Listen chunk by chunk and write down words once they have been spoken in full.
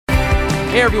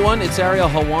Hey everyone, it's Ariel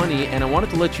Helwani, and I wanted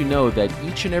to let you know that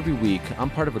each and every week I'm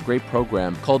part of a great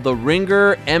program called The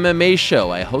Ringer MMA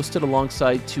Show. I host it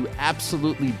alongside two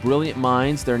absolutely brilliant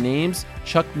minds. Their names,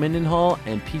 Chuck Mindenhall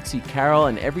and Pete C. Carroll,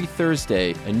 and every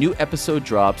Thursday a new episode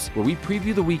drops where we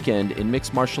preview the weekend in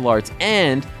mixed martial arts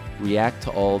and react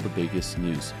to all the biggest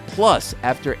news. Plus,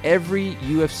 after every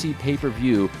UFC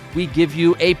pay-per-view, we give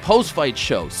you a post-fight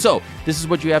show. So, this is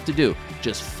what you have to do.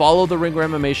 Just follow the Ringer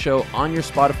MMA Show on your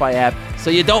Spotify app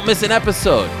so you don't miss an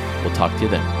episode. We'll talk to you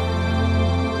then.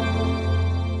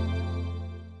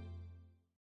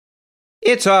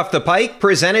 It's Off the Pike,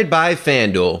 presented by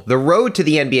FanDuel. The road to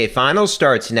the NBA Finals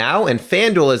starts now, and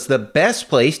FanDuel is the best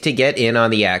place to get in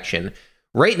on the action.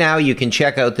 Right now, you can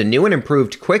check out the new and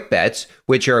improved Quick Bets,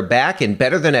 which are back and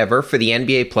better than ever for the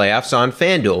NBA playoffs on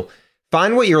FanDuel.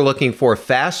 Find what you're looking for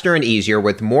faster and easier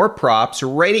with more props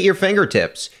right at your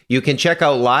fingertips. You can check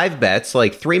out live bets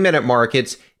like 3-minute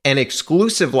markets and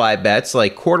exclusive live bets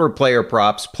like quarter player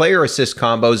props, player assist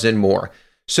combos, and more.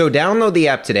 So download the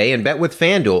app today and bet with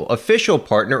FanDuel, official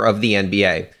partner of the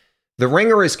NBA. The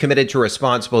Ringer is committed to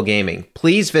responsible gaming.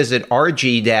 Please visit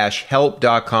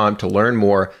rg-help.com to learn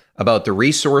more about the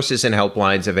resources and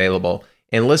helplines available,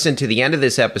 and listen to the end of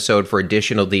this episode for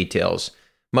additional details.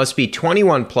 Must be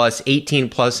 21 plus, 18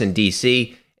 plus in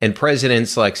DC, and present in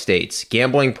select states.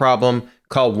 Gambling problem?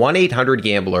 Call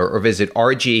 1-800-GAMBLER or visit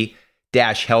rg-help.com.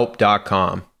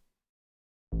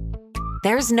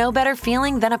 There's no better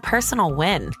feeling than a personal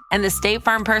win, and the State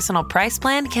Farm Personal Price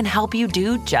Plan can help you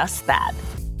do just that.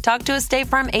 Talk to a State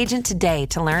Farm agent today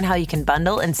to learn how you can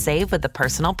bundle and save with the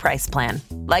Personal Price Plan.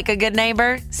 Like a good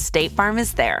neighbor, State Farm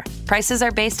is there. Prices are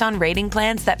based on rating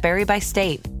plans that vary by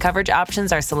state. Coverage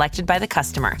options are selected by the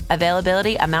customer.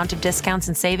 Availability, amount of discounts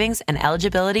and savings, and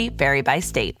eligibility vary by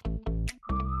state.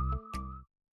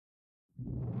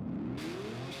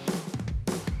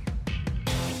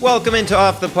 Welcome into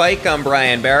Off the Pike. I'm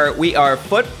Brian Barrett. We are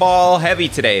football heavy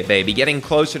today, baby. Getting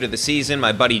closer to the season.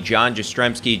 My buddy John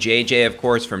Jastremski, JJ, of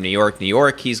course, from New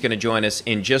York, he's going to join us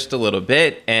in just a little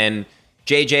bit. And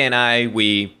JJ and I,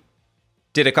 we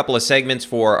did a couple of segments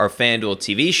for our FanDuel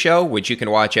TV show, which you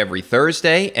can watch every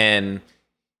Thursday. And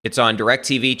it's on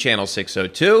DirecTV channel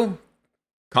 602,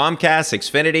 Comcast,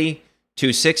 Xfinity,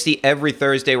 260 every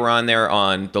Thursday. We're on there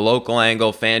on the local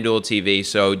angle, FanDuel TV.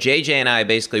 So JJ and I,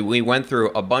 basically, we went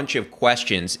through a bunch of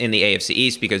questions in the AFC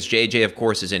East because JJ, of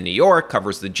course, is in New York,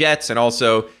 covers the Jets, and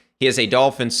also he is a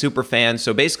Dolphins super fan.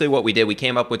 So basically what we did, we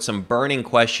came up with some burning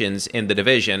questions in the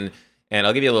division, and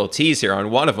I'll give you a little tease here on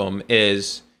one of them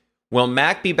is, will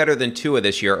Mac be better than Tua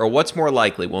this year, or what's more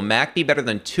likely? Will Mac be better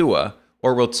than Tua,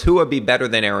 or will Tua be better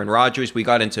than Aaron Rodgers? We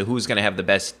got into who's going to have the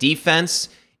best defense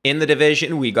in the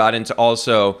division. We got into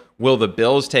also, will the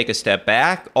Bills take a step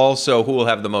back? Also, who will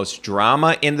have the most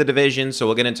drama in the division? So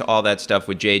we'll get into all that stuff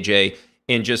with JJ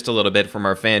in just a little bit from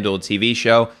our FanDuel TV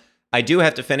show. I do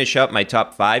have to finish up my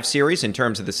top 5 series in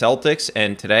terms of the Celtics,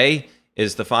 and today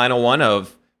is the final one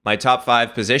of my top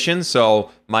 5 positions.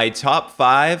 So my top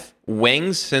 5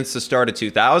 wings since the start of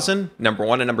 2000, number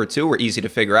 1 and number 2 were easy to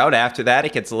figure out. After that,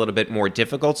 it gets a little bit more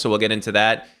difficult, so we'll get into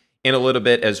that in a little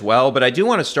bit as well. But I do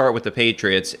want to start with the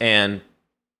Patriots and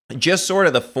just sort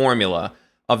of the formula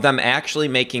of them actually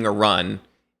making a run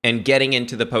and getting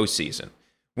into the postseason.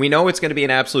 We know it's going to be an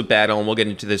absolute battle, and we'll get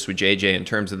into this with JJ in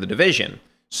terms of the division.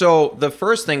 So the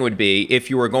first thing would be,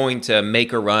 if you were going to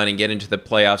make a run and get into the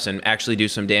playoffs and actually do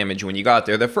some damage when you got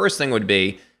there, the first thing would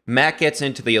be Mac gets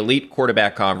into the elite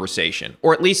quarterback conversation,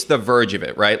 or at least the verge of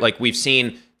it, right? Like we've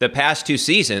seen the past 2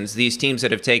 seasons, these teams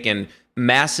that have taken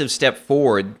massive steps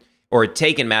forward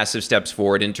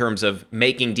in terms of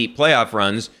making deep playoff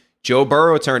runs. Joe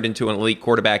Burrow turned into an elite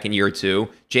quarterback in year 2.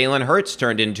 Jalen Hurts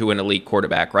turned into an elite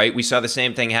quarterback, right? We saw the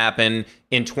same thing happen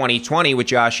in 2020 with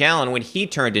Josh Allen when he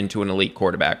turned into an elite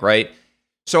quarterback, right?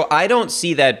 So I don't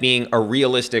see that being a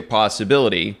realistic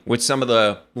possibility with some of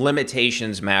the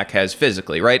limitations Mac has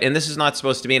physically, right? And this is not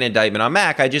supposed to be an indictment on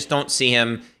Mac. I just don't see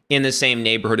him in the same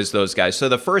neighborhood as those guys. So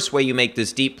the first way you make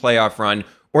this deep playoff run,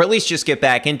 or at least just get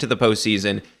back into the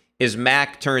postseason, is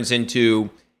Mac turns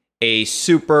into a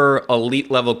super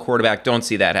elite level quarterback. Don't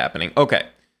see that happening. Okay,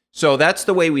 so that's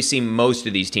the way we see most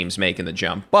of these teams making the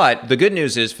jump. But the good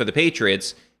news is for the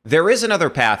Patriots, there is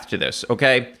another path to this,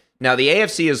 okay? Now, the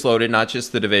AFC is loaded, not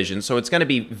just the division, so it's going to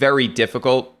be very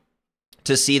difficult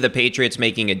to see the Patriots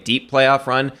making a deep playoff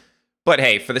run. But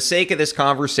hey, for the sake of this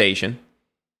conversation,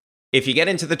 if you get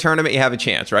into the tournament, you have a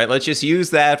chance, right? Let's just use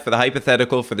that for the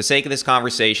hypothetical. For the sake of this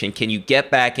conversation, can you get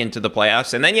back into the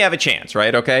playoffs? And then you have a chance,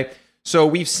 right? Okay. So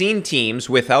we've seen teams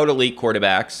without elite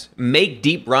quarterbacks make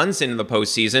deep runs into the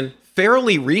postseason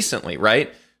fairly recently,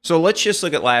 right? So let's just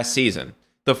look at last season.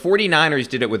 The 49ers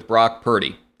did it with Brock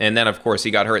Purdy. And then, of course,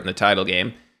 he got hurt in the title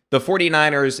game. The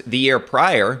 49ers, the year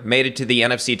prior, made it to the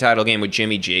NFC title game with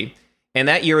Jimmy G. And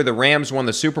that year, the Rams won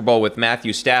the Super Bowl with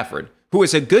Matthew Stafford, who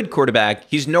is a good quarterback.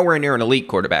 He's nowhere near an elite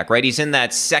quarterback, right? He's in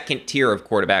that second tier of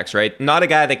quarterbacks, right? Not a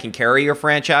guy that can carry your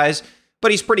franchise,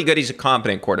 but he's pretty good. He's a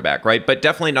competent quarterback, right? But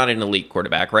definitely not an elite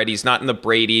quarterback, right? He's not in the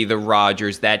Brady, the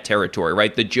Rodgers, that territory,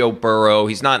 right? The Joe Burrow.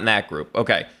 He's not in that group.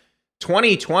 Okay.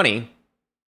 2020,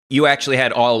 you actually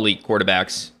had all elite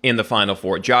quarterbacks in the Final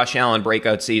Four. Josh Allen,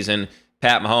 breakout season.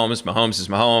 Pat Mahomes. Mahomes is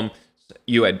Mahomes.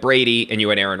 You had Brady and you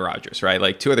had Aaron Rodgers, right?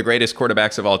 Like two of the greatest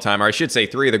quarterbacks of all time, or I should say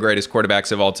three of the greatest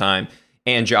quarterbacks of all time,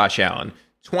 and Josh Allen.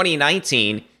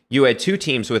 2019, you had two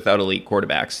teams without elite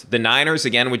quarterbacks. The Niners,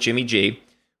 again, with Jimmy G,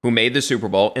 who made the Super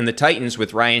Bowl, and the Titans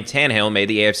with Ryan Tannehill made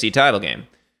the AFC title game.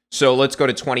 So let's go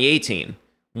to 2018.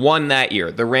 Won that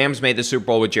year. The Rams made the Super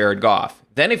Bowl with Jared Goff.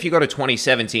 Then if you go to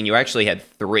 2017, you actually had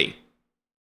three.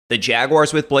 The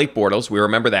Jaguars with Blake Bortles. We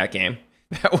remember that game.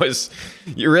 That was,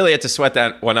 you really had to sweat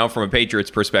that one out from a Patriots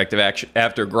perspective.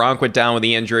 After Gronk went down with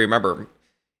the injury, remember,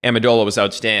 Amendola was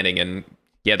outstanding, and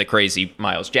yeah, the crazy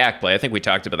Myles Jack play. I think we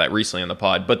talked about that recently on the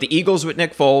pod. But the Eagles with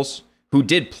Nick Foles, who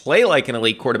did play like an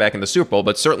elite quarterback in the Super Bowl,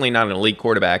 but certainly not an elite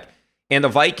quarterback. And the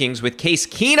Vikings with Case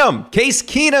Keenum. Case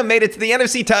Keenum made it to the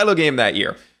NFC title game that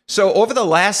year. So over the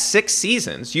last 6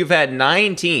 seasons, you've had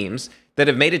 9 teams that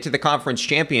have made it to the conference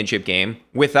championship game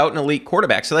without an elite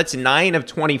quarterback. So that's 9 of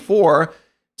 24.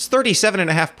 It's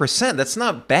 37.5%. That's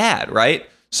not bad, right?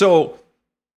 So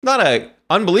not an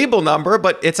unbelievable number,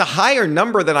 but it's a higher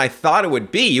number than I thought it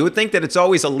would be. You would think that it's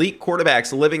always elite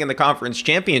quarterbacks living in the conference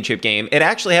championship game. It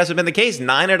actually hasn't been the case.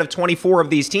 9 out of 24 of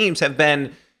these teams have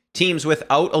been teams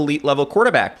without elite level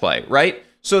quarterback play, right?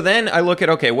 So then I look at,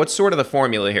 okay, what's sort of the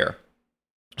formula here?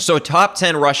 So top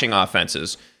 10 rushing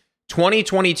offenses.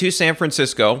 2022 San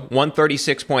Francisco,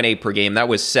 136.8 per game. That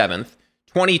was 7th.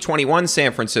 2021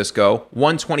 San Francisco,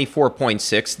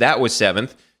 124.6. That was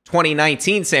 7th.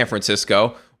 2019 San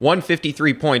Francisco,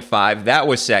 153.5. That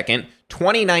was 2nd.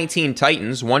 2019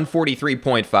 Titans,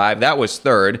 143.5. That was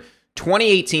 3rd.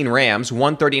 2018 Rams,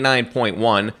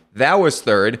 139.1. That was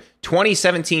 3rd.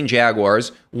 2017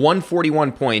 Jaguars,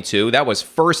 141.2. That was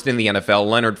 1st in the NFL,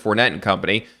 Leonard Fournette and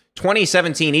company.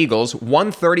 2017 Eagles,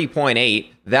 130.8.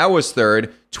 That was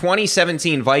 3rd.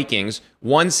 2017 Vikings,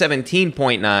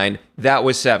 117.9. That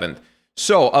was 7th.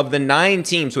 So of the 9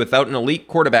 teams without an elite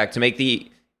quarterback to make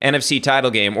the NFC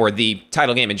title game, or the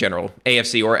title game in general,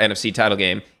 AFC or NFC title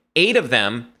game, 8 of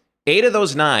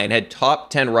those 9 had top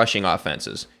 10 rushing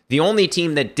offenses. The only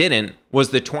team that didn't was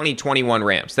the 2021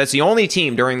 Rams. That's the only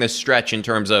team during this stretch in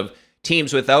terms of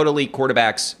teams without elite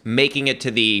quarterbacks making it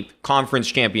to the conference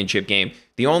championship game.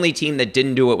 The only team that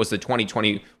didn't do it was the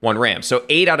 2021 Rams. So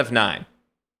 8 out of 9.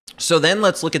 So then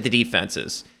let's look at the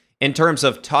defenses. In terms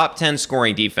of top 10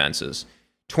 scoring defenses,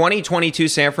 2022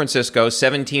 San Francisco,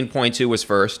 17.2 was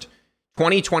 1st.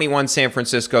 2021 San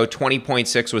Francisco,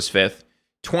 20.6 was 5th.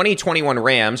 2021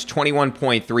 Rams,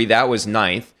 21.3, that was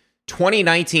 9th.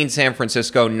 2019 San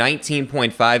Francisco,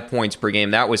 19.5 points per game,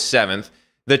 that was 7th.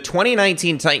 The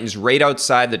 2019 Titans right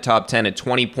outside the top 10 at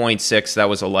 20.6, that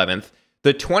was 11th.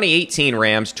 The 2018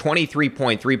 Rams,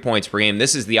 23.3 points per game.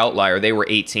 This is the outlier. They were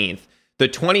 18th. The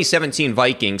 2017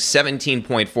 Vikings,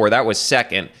 17.4. That was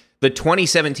 2nd. The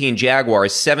 2017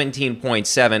 Jaguars,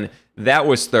 17.7. That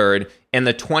was 3rd. And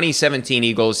the 2017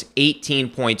 Eagles,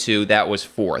 18.2. That was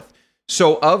 4th.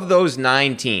 So of those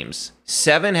 9 teams,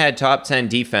 7 had top 10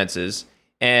 defenses,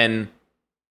 and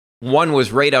 1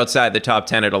 was right outside the top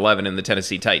 10 at 11 in the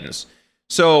Tennessee Titans.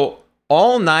 So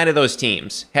all 9 of those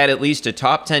teams had at least a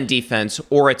top 10 defense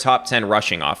or a top 10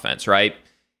 rushing offense, right?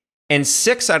 And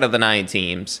 6 out of the 9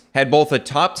 teams had both a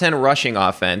top 10 rushing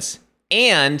offense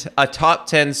and a top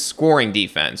 10 scoring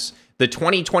defense. The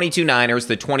 2022 Niners,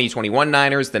 the 2021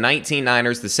 Niners, the 19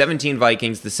 Niners, the 17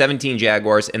 Vikings, the 17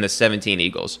 Jaguars, and the 17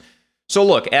 Eagles. So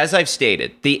look, as I've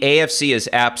stated, the AFC is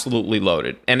absolutely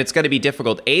loaded, and it's going to be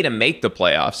difficult, A, to make the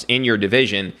playoffs in your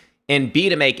division, and B,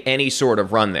 to make any sort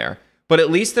of run there. But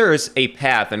at least there is a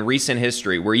path in recent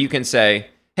history where you can say,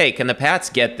 hey, can the Pats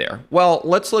get there? Well,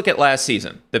 let's look at last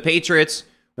season. The Patriots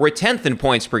were 10th in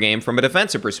points per game from a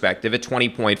defensive perspective at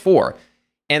 20.4.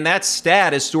 And that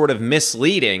stat is sort of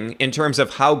misleading in terms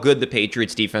of how good the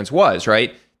Patriots defense was,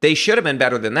 right? They should have been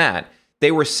better than that.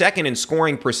 They were 2nd in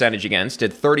scoring percentage against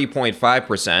at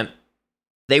 30.5%.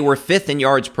 They were 5th in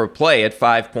yards per play at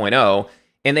 5.0.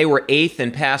 And they were 8th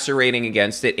in passer rating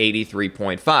against at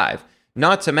 83.5.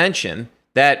 Not to mention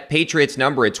that Patriots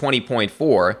number at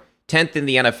 20.4, 10th in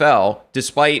the NFL,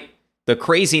 despite the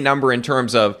crazy number in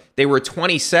terms of they were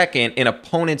 22nd in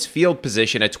opponent's field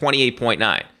position at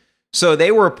 28.9. So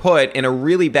they were put in a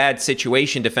really bad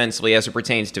situation defensively as it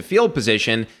pertains to field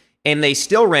position, and they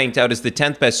still ranked out as the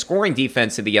 10th best scoring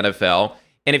defense in the NFL.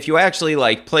 And if you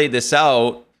actually played this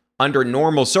out under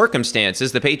normal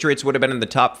circumstances, the Patriots would have been in the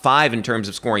top 5 in terms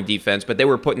of scoring defense, but they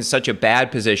were put in such a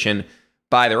bad position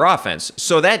by their offense.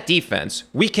 So that defense,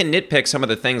 we can nitpick some of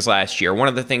the things last year. One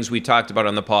of the things we talked about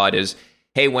on the pod is,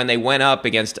 hey, when they went up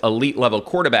against elite level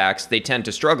quarterbacks, they tend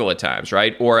to struggle at times,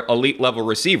 right? Or elite level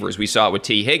receivers. We saw it with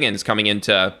T. Higgins coming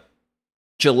into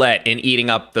Gillette and eating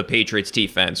up the Patriots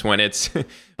defense when it's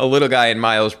a little guy in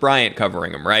Miles Bryant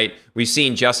covering him, right? We've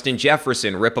seen Justin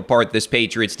Jefferson rip apart this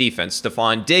Patriots defense.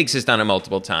 Stephon Diggs has done it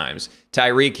multiple times.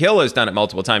 Tyreek Hill has done it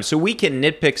multiple times. So we can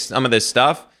nitpick some of this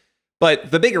stuff.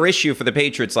 But the bigger issue for the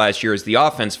Patriots last year is the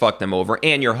offense fucked them over.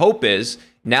 And your hope is,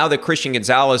 now that Christian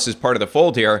Gonzalez is part of the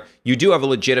fold here, you do have a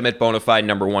legitimate bona fide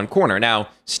number 1 corner. Now,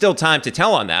 still time to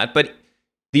tell on that, but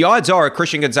the odds are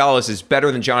Christian Gonzalez is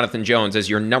better than Jonathan Jones as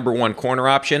your number 1 corner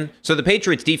option. So the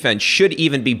Patriots defense should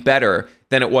even be better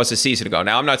than it was a season ago.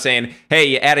 Now, I'm not saying, hey,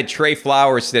 you added Trey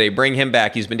Flowers today, bring him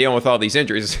back. He's been dealing with all these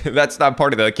injuries. That's not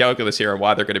part of the calculus here and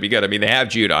why they're going to be good. I mean, they have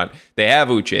Judon, they have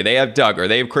Uche, they have Duggar,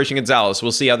 they have Christian Gonzalez.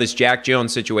 We'll see how this Jack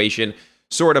Jones situation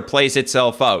sort of plays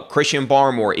itself out. Christian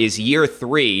Barmore is year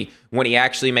 3 when he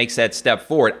actually makes that step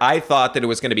forward. I thought that it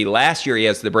was going to be last year he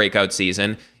has the breakout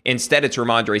season. Instead, it's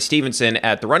Ramondre Stevenson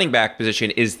at the running back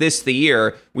position. Is this the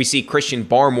year we see Christian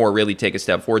Barmore really take a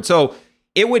step forward? So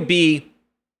it would be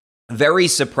very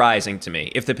surprising to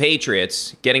me if the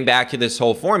Patriots, getting back to this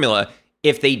whole formula,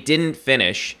 if they didn't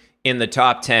finish in the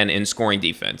top 10 in scoring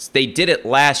defense. They did it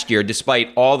last year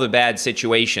despite all the bad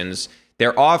situations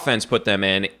their offense put them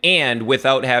in and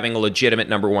without having a legitimate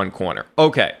number 1 corner.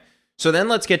 Okay, so then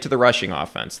let's get to the rushing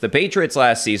offense. The Patriots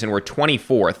last season were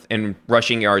 24th in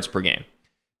rushing yards per game.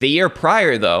 The year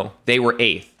prior, though, they were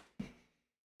 8th.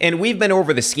 And we've been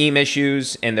over the scheme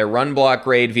issues, and their run block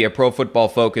grade via Pro Football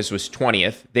Focus was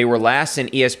 20th. They were last in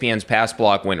ESPN's pass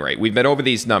block win rate. We've been over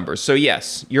these numbers. So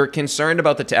yes, you're concerned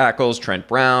about the tackles, Trent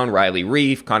Brown, Riley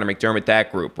Reif, Connor McDermott,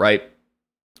 that group, right?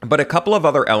 But a couple of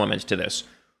other elements to this.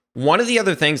 One of the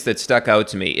other things that stuck out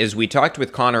to me is we talked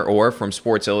with Connor Orr from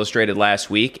Sports Illustrated last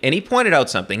week, and he pointed out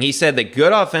something. He said that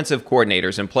good offensive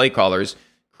coordinators and play callers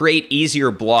create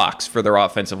easier blocks for their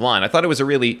offensive line. I thought it was a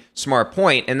really smart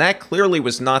point, and that clearly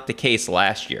was not the case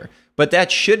last year. But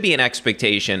that should be an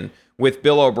expectation with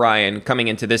Bill O'Brien coming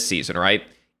into this season, right?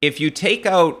 If you take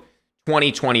out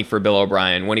 2020 for Bill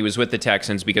O'Brien when he was with the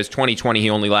Texans, because 2020 he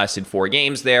only lasted 4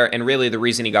 games there, and really the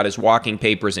reason he got his walking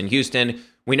papers in Houston,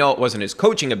 we know it wasn't his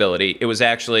coaching ability, it was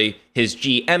actually his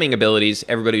GMing abilities.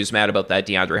 Everybody was mad about that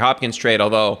DeAndre Hopkins trade,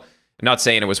 although I'm not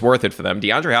saying it was worth it for them.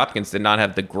 DeAndre Hopkins did not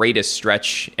have the greatest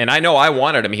stretch, and I know I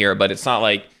wanted him here, but it's not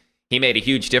like he made a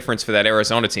huge difference for that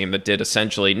Arizona team that did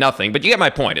essentially nothing. But you get my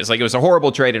point. It's like it was a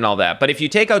horrible trade and all that. But if you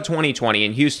take out 2020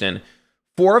 in Houston,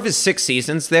 4 of his 6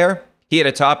 seasons there, he had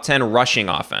a top 10 rushing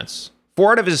offense.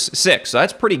 4 out of his 6, so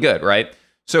that's pretty good, right?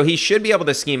 So he should be able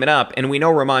to scheme it up, and we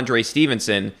know Ramondre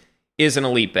Stevenson is an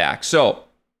elite back. So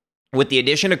with the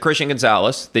addition of Christian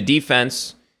Gonzalez, the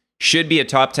defense should be a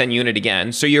top 10 unit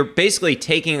again. So you're basically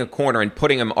taking a corner and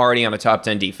putting him already on a top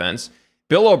 10 defense.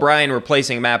 Bill O'Brien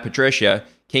replacing Matt Patricia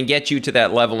can get you to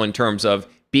that level in terms of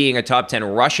being a top 10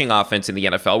 rushing offense in the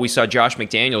NFL. We saw Josh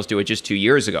McDaniels do it just 2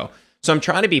 years ago. So I'm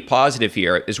trying to be positive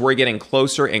here as we're getting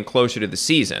closer and closer to the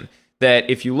season, that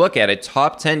if you look at it,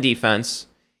 top 10 defense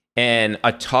and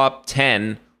a top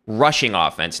 10 rushing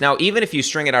offense. Now, even if you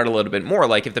string it out a little bit more,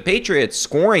 like if the Patriots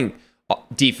scoring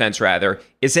defense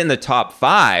is in the top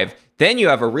 5, then you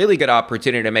have a really good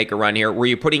opportunity to make a run here where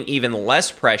you're putting even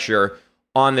less pressure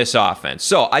on this offense.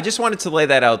 So I just wanted to lay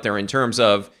that out there in terms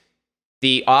of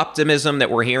the optimism that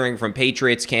we're hearing from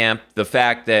Patriots camp, the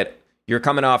fact that you're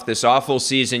coming off this awful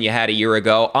season you had a year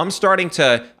ago. I'm starting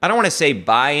to, I don't want to say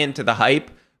buy into the hype,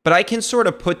 but I can sort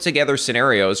of put together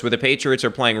scenarios where the Patriots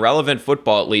are playing relevant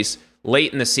football, at least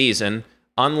late in the season,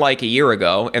 unlike a year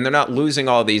ago, and they're not losing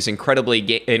all these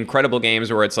incredible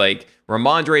games where it's like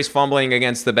Ramondre's fumbling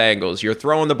against the Bengals, you're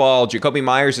throwing the ball, Jacoby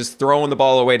Myers is throwing the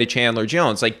ball away to Chandler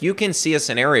Jones. Like, you can see a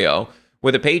scenario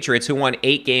with the Patriots, who won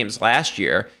 8 games last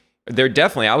year. They're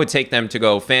definitely, I would take them to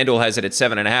go, FanDuel has it at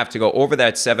 7.5, to go over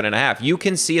that 7.5. You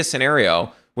can see a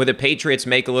scenario where the Patriots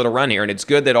make a little run here, and it's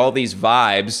good that all these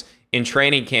vibes in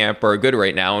training camp are good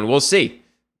right now, and we'll see.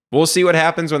 We'll see what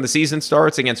happens when the season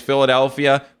starts against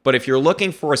Philadelphia. But if you're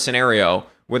looking for a scenario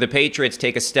where the Patriots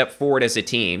take a step forward as a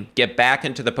team, get back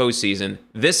into the postseason,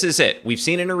 this is it. We've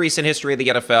seen in a recent history of the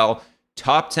NFL,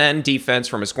 top 10 defense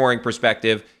from a scoring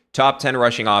perspective, top 10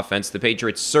 rushing offense. The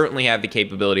Patriots certainly have the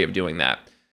capability of doing that.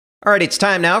 All right, it's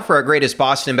time now for our greatest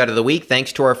Boston bet of the week,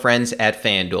 thanks to our friends at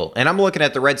FanDuel. And I'm looking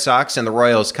at the Red Sox and the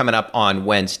Royals coming up on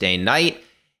Wednesday night.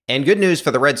 And good news for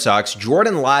the Red Sox,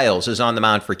 Jordan Lyles is on the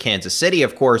mound for Kansas City.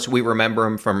 Of course, we remember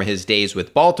him from his days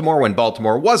with Baltimore. When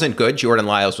Baltimore wasn't good, Jordan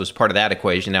Lyles was part of that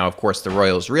equation. Now, of course, the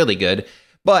Royals really good.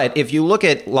 But if you look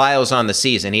at Lyles on the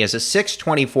season, he has a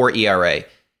 6.24 ERA.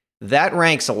 That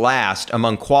ranks last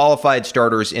among qualified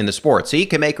starters in the sport. So you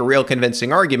can make a real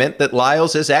convincing argument that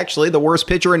Lyles is actually the worst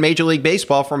pitcher in Major League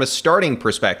Baseball from a starting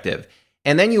perspective.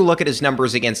 And then you look at his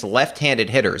numbers against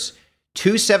left-handed hitters.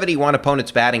 271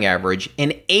 opponent's batting average,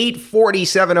 an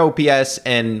 847 OPS,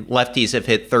 and lefties have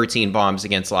hit 13 bombs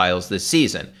against Lyles this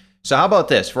season. So how about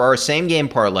this? For our same game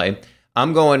parlay,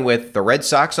 I'm going with the Red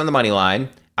Sox on the money line.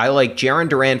 I like Jarren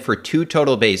Duran for 2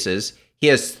 total bases. He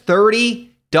has 30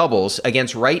 doubles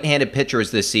against right-handed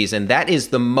pitchers this season. That is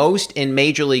the most in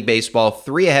Major League Baseball,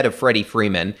 3 ahead of Freddie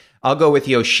Freeman. I'll go with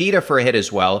Yoshida for a hit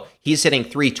as well. He's hitting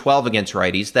 312 against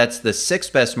righties. That's the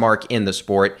 6th best mark in the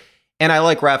sport. And I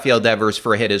like Rafael Devers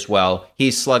for a hit as well.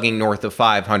 He's slugging north of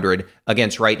 500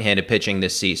 against right-handed pitching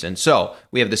this season. So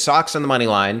we have the Sox on the money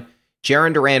line,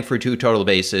 Jarren Duran for 2 total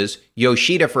bases,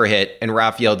 Yoshida for a hit, and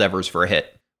Rafael Devers for a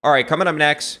hit. All right, coming up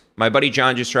next, my buddy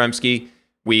John Jastremski.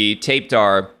 We taped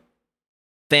our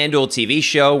FanDuel TV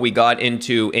show. We got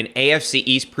into an AFC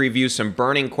East preview, some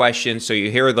burning questions. So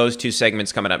you hear those 2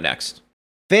 segments coming up next.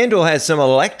 FanDuel has some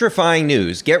electrifying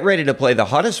news. Get ready to play the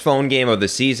hottest phone game of the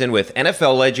season with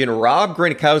NFL legend Rob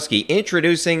Gronkowski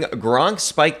introducing Gronk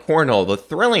Spike Cornhole, the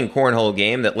thrilling cornhole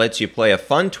game that lets you play a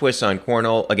fun twist on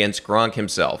cornhole against Gronk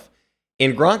himself.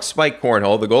 In Gronk Spike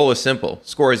Cornhole, the goal is simple.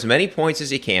 Score as many points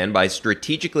as you can by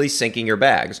strategically sinking your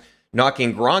bags,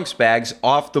 knocking Gronk's bags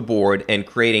off the board and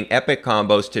creating epic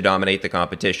combos to dominate the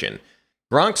competition.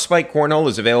 Gronk Spike Cornhole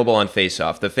is available on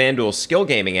Faceoff, the FanDuel skill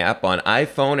gaming app on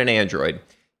iPhone and Android.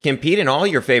 Compete in all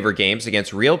your favorite games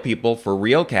against real people for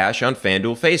real cash on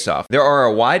FanDuel Faceoff. There are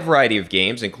a wide variety of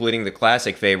games, including the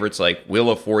classic favorites like Wheel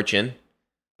of Fortune,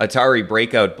 Atari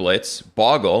Breakout Blitz,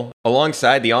 Boggle,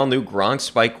 alongside the all-new Gronk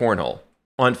Spike Cornhole.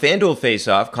 On FanDuel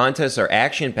Faceoff, contests are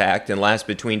action-packed and last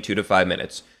between 2 to 5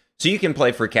 minutes, so you can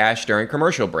play for cash during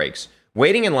commercial breaks,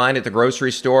 waiting in line at the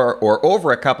grocery store, or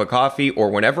over a cup of coffee, or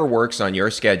whenever works on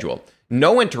your schedule.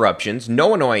 No interruptions,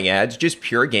 no annoying ads, just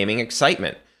pure gaming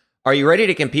excitement. Are you ready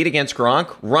to compete against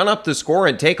Gronk? Run up the score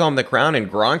and take home the crown in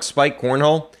Gronk Spike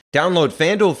Cornhole? Download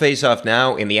FanDuel Faceoff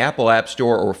now in the Apple App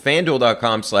Store or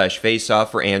FanDuel.com/Faceoff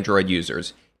for Android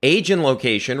users. Age and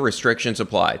location restrictions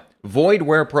apply. Void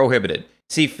where prohibited.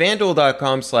 See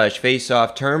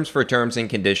FanDuel.com/Faceoff terms for terms and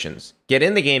conditions. Get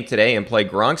in the game today and play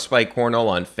Gronk Spike Cornhole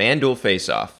on FanDuel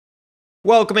Faceoff.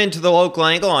 Welcome into the local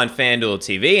angle on FanDuel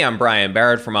TV. I'm Brian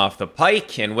Barrett from Off the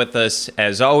Pike, and with us,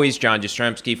 as always, John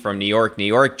Jastremski from New York, New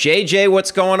York. JJ,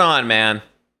 what's going on, man?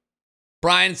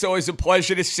 Brian, it's always a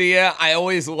pleasure to see you. I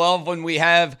always love when we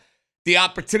have the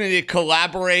opportunity to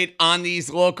collaborate on these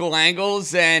local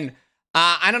angles, and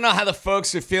I don't know how the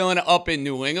folks are feeling up in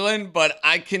New England, but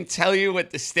I can tell you with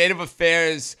the state of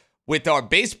affairs with our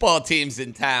baseball teams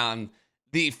in town,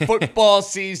 the football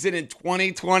season in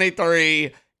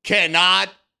 2023 cannot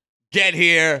get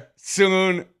here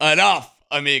soon enough,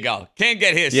 amigo. Can't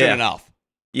get here soon enough.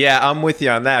 Yeah, I'm with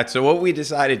you on that. So what we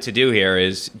decided to do here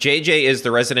is JJ is the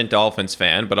resident Dolphins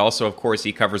fan, but also, of course,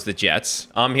 he covers the Jets.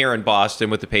 I'm here in Boston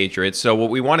with the Patriots. So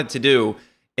what we wanted to do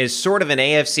is sort of an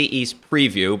AFC East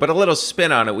preview, but a little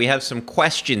spin on it. We have some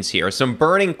questions here, some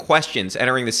burning questions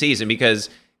entering the season,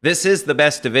 because this is the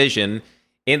best division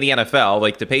in the NFL.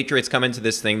 Like, the Patriots come into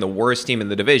this thing the worst team in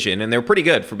the division, and they're pretty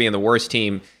good for being the worst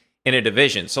team in a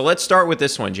division. So let's start with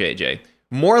this one, JJ.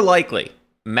 More likely,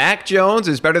 Mac Jones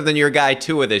is better than your guy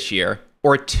Tua this year,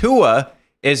 or Tua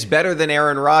is better than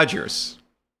Aaron Rodgers?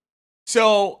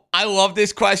 So I love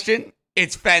this question.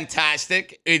 It's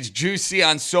fantastic. It's juicy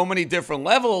on so many different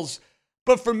levels.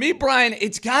 But for me, Brian,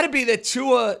 it's got to be that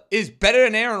Tua is better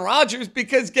than Aaron Rodgers,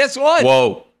 because guess what?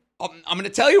 Whoa. I'm going to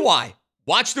tell you why.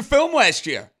 Watch the film last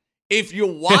year. If you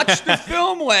watch the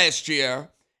film last year,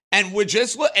 and we're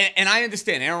just and I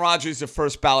understand Aaron Rodgers is a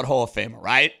first ballot Hall of Famer,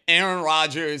 right? Aaron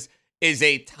Rodgers is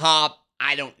a top,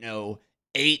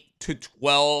 8 to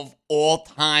 12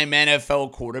 all-time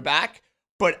NFL quarterback.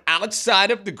 But outside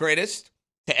of the greatest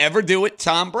to ever do it,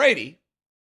 Tom Brady,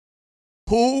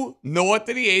 who, north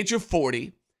of the age of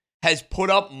 40, has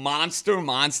put up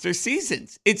monster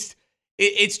seasons. It's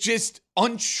just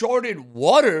uncharted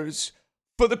waters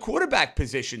for the quarterback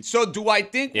position. So do I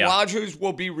think Rodgers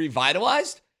will be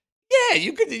revitalized? Yeah,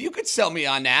 you could sell me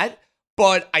on that.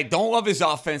 But I don't love his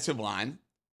offensive line.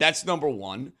 That's number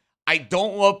one. I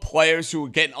don't love players who are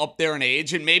getting up there in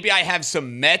age. And maybe I have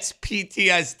some Mets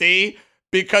PTSD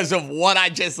because of what I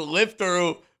just lived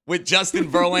through with Justin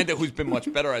Verlander, who's been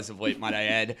much better as of late, might I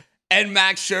add, and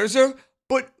Max Scherzer.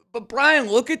 But Brian,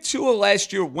 look at Tua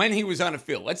last year when he was on the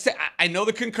field. Let's say I know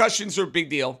the concussions are a big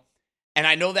deal, and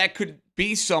I know that could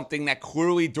be something that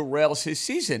clearly derails his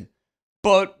season.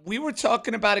 But we were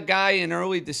talking about a guy in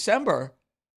early December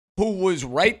who was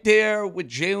right there with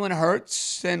Jalen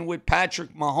Hurts and with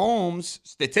Patrick Mahomes,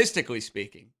 statistically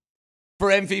speaking, for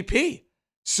MVP.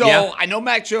 So yeah. I know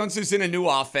Mac Jones is in a new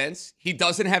offense. He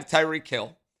doesn't have Tyreek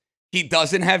Hill. He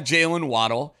doesn't have Jalen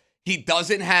Waddle. He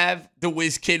doesn't have the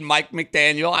whiz kid Mike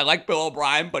McDaniel. I like Bill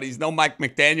O'Brien, but he's no Mike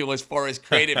McDaniel as far as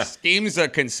creative schemes are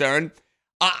concerned.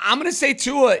 I'm going to say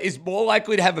Tua is more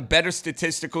likely to have a better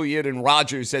statistical year than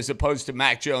Rodgers as opposed to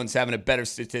Mac Jones having a better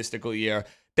statistical year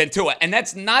than Tua. And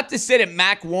that's not to say that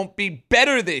Mac won't be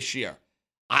better this year.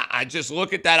 I just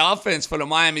look at that offense for the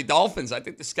Miami Dolphins. I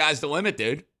think the sky's the limit,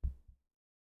 dude.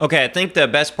 Okay, I think the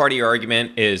best part of your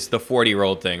argument is the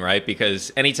 40-year-old thing, right?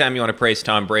 Because anytime you want to praise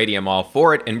Tom Brady, I'm all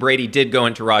for it. And Brady did go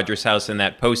into Rodgers' house in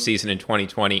that postseason in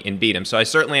 2020 and beat him. So I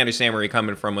certainly understand where you're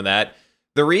coming from with that.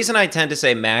 The reason I tend to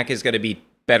say Mac is going to be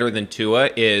better than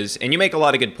Tua is, and you make a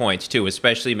lot of good points too,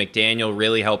 especially McDaniel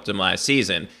really helped him last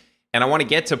season. And I want to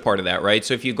get to part of that, right?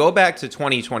 So if you go back to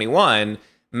 2021,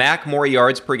 Mac more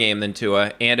yards per game than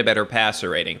Tua and a better passer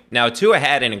rating. Now, Tua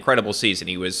had an incredible season.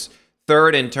 He was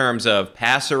third in terms of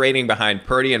passer rating behind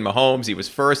Purdy and Mahomes. He was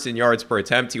first in yards per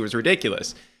attempt. He was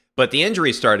ridiculous. But the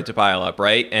injuries started to pile up,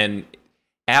 right? And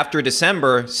after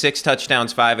December, 6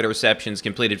 touchdowns, 5 interceptions,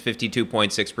 completed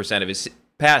 52.6% of his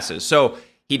passes. So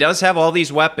he does have all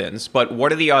these weapons, but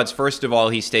what are the odds, first of all,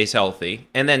 he stays healthy?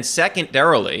 And then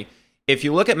secondarily, if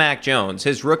you look at Mac Jones,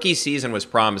 his rookie season was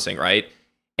promising, right?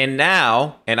 And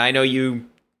now, and I know you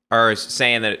are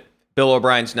saying that Bill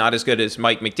O'Brien's not as good as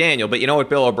Mike McDaniel, but you know what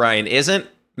Bill O'Brien isn't?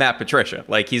 Matt Patricia.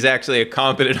 Like, he's actually a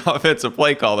competent offensive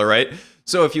play caller, right?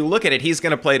 So if you look at it, he's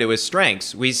going to play to his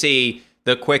strengths. We see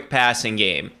the quick passing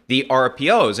game, the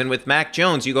RPOs. And with Mac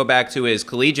Jones, you go back to his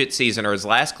collegiate season or his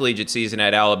last collegiate season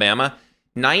at Alabama,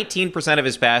 19% of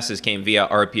his passes came via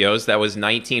RPOs. That was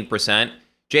 19%.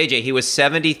 JJ, he was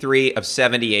 73 of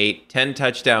 78, 10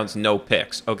 touchdowns, no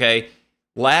picks, okay?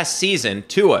 Last season,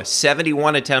 Tua,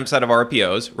 71 attempts out of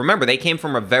RPOs. Remember, they came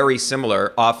from a very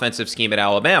similar offensive scheme at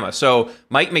Alabama. So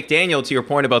Mike McDaniel, to your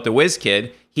point about the whiz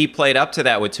kid, he played up to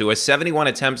that with Tua. 71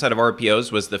 attempts out of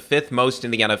RPOs was the 5th most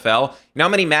in the NFL. You know how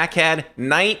many Mac had?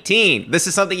 19. This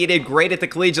is something he did great at the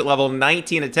collegiate level,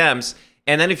 19 attempts.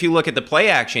 And then if you look at the play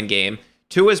action game,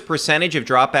 Tua's percentage of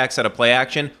dropbacks out of play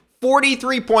action,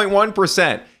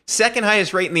 43.1%. Second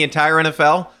highest rate in the entire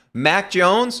NFL. Mac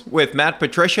Jones with Matt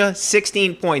Patricia,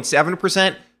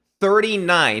 16.7%,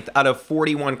 39th out of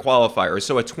 41 qualifiers,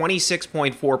 so a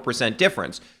 26.4%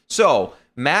 difference. So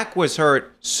Mac was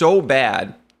hurt so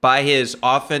bad by his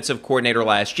offensive coordinator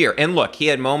last year. And look, he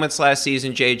had moments last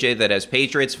season, JJ, that as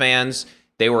Patriots fans,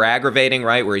 they were aggravating,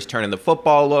 right? Where he's turning the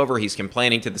football over, he's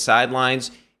complaining to the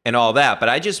sidelines and all that. But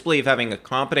I just believe having a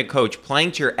competent coach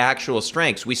playing to your actual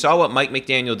strengths. We saw what Mike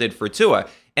McDaniel did for Tua.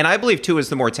 And I believe Tua is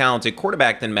the more talented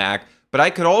quarterback than Mac, but I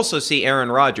could also see Aaron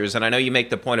Rodgers, and I know you make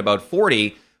the point about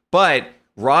 40, but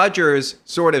Rodgers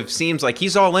sort of seems like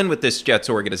he's all in with this Jets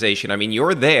organization. I mean,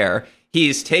 you're there.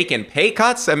 He's taken pay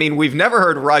cuts. I mean, we've never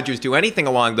heard Rodgers do anything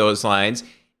along those lines,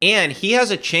 and he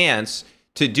has a chance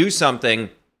to do something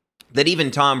that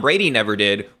even Tom Brady never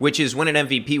did, which is win an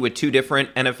MVP with 2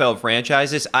 different NFL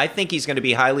franchises. I think he's going to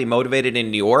be highly motivated in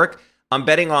New York. I'm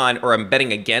betting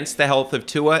against the health of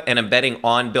Tua, and I'm betting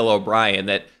on Bill O'Brien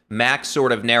that Mac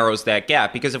sort of narrows that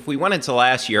gap. Because if we went into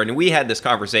last year, and we had this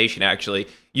conversation actually,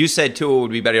 you said Tua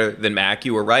would be better than Mac.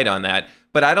 You were right on that.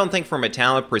 But I don't think from a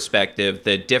talent perspective,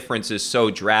 the difference is so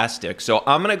drastic. So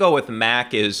I'm going to go with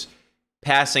Mac is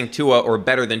passing Tua or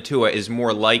better than Tua is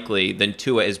more likely than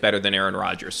Tua is better than Aaron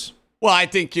Rodgers. Well, I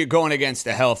think you're going against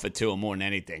the health of Tua more than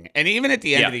anything. And even at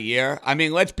the end of the year, I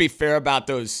mean, let's be fair about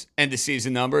those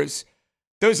end-of-season numbers.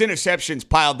 Those interceptions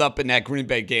piled up in that Green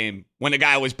Bay game when the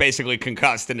guy was basically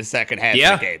concussed in the second half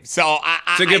of the game. So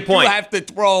I do have to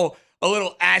throw a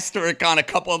little asterisk on a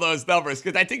couple of those numbers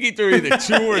because I think he threw either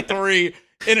 2 or 3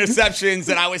 interceptions.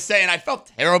 And I was saying I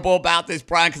felt terrible about this,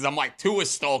 Brian, because I'm like, Tua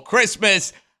stole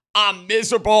Christmas. I'm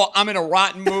miserable. I'm in a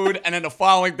rotten mood. And then the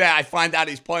following day, I find out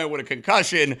he's playing with a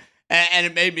concussion. And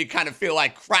it made me kind of feel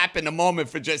like crap in the moment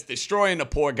for just destroying the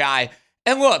poor guy.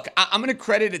 And look, I'm going to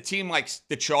credit a team like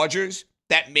the Chargers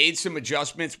that made some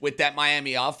adjustments with that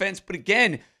Miami offense. But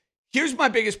again, here's my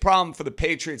biggest problem for the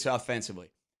Patriots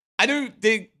offensively. I do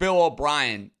think Bill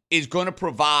O'Brien is going to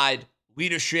provide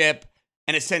leadership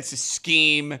and a sense of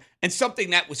scheme and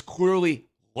something that was clearly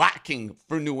lacking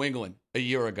for New England a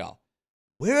year ago.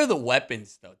 where are the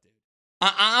weapons, though, dude?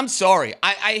 I'm sorry.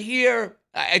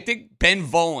 I think Ben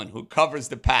Volen, who covers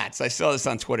the Pats, I saw this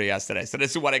on Twitter yesterday, so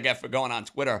this is what I get for going on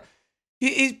Twitter.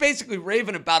 He's basically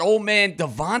raving about old man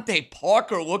Devontae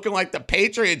Parker looking like the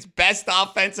Patriots' best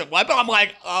offensive weapon. I'm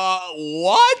like,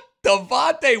 what?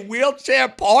 Devontae Wheelchair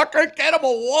Parker? Get him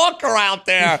a walker out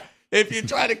there if you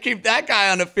try to keep that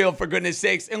guy on the field, for goodness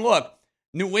sakes. And look,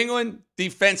 New England,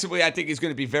 defensively, I think is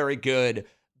going to be very good.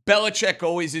 Belichick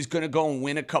always is going to go and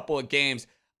win a couple of games.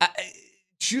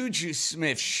 Juju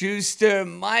Smith-Schuster,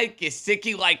 Mike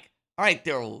Gesicki, like, all right,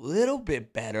 they're a little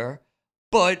bit better,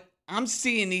 but I'm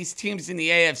seeing these teams in the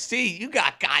AFC. You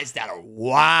got guys that are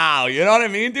wow. You know what I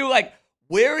mean, dude? Like,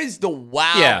 where is the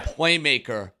wow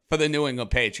playmaker for the New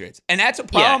England Patriots? And that's a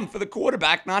problem for the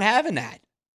quarterback not having that.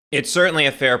 It's certainly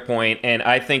a fair point, and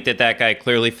I think that guy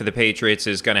clearly for the Patriots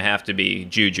is going to have to be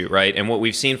Juju, right? And what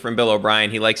we've seen from Bill O'Brien,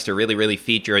 he likes to really, really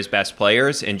feature his best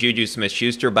players, and Juju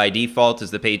Smith-Schuster by default is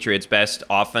the Patriots' best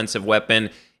offensive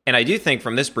weapon. And I do think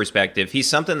from this perspective, he's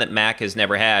something that Mac has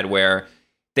never had, where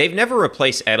they've never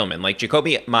replaced Edelman. Like,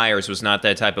 Jacoby Myers was not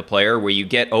that type of player where you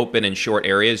get open in short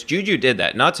areas. Juju did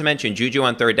that. Not to mention Juju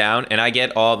on third down, and I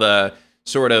get all the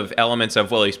sort of elements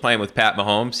of, well, he's playing with Pat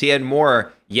Mahomes. He had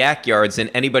more yak yards than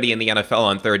anybody in the NFL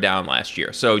on third down last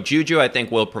year. So Juju, I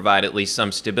think, will provide at least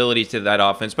some stability to that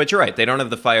offense. But you're right, they don't have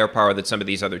the firepower that some of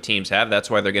these other teams have. That's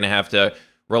why they're going to have to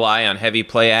rely on heavy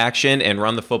play action and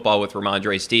run the football with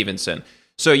Ramondre Stevenson.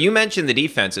 So you mentioned the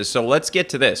defenses, so let's get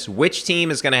to this. Which team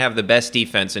is going to have the best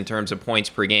defense in terms of points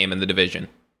per game in the division?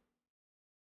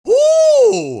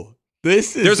 Ooh!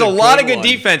 There's a lot of good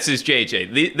defenses,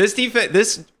 JJ.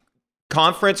 This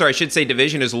conference, or I should say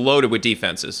division, is loaded with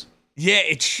defenses. Yeah,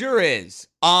 it sure is.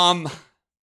 I'm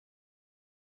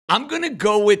going to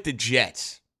go with the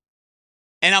Jets.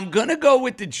 And I'm going to go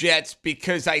with the Jets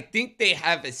because I think they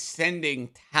have ascending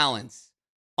talents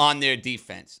on their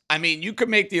defense. I mean, you could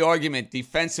make the argument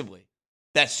defensively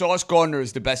that Sauce Gardner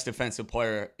is the best defensive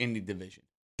player in the division.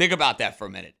 Think about that for a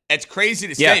minute. It's crazy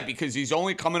to say because he's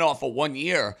only coming off of 1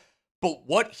 year, but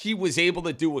what he was able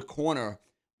to do with corner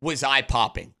was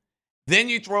eye-popping. Then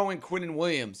you throw in Quinnen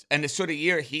Williams and the sort of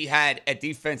year he had at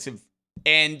defensive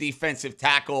and defensive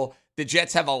tackle. The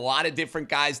Jets have a lot of different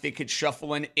guys they could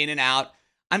shuffle in and out.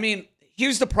 I mean,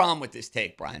 here's the problem with this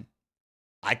take, Brian.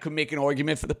 I could make an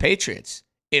argument for the Patriots.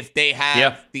 If they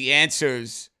have the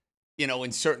answers,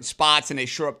 in certain spots and they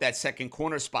shore up that second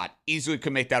corner spot, easily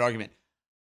could make that argument.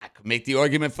 I could make the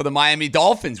argument for the Miami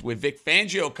Dolphins with Vic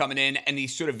Fangio coming in and the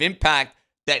sort of impact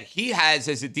that he has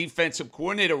as a defensive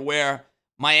coordinator, where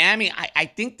Miami, I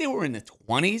think they were in the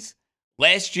 20s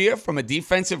last year from a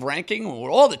defensive ranking. With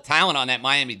all the talent on that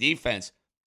Miami defense,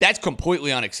 that's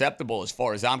completely unacceptable as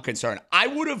far as I'm concerned.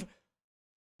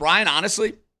 Brian,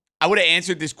 honestly, I would have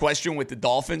answered this question with the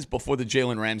Dolphins before the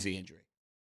Jalen Ramsey injury.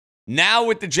 Now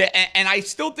with the Jets, and I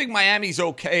still think Miami's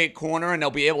okay at corner and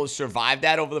they'll be able to survive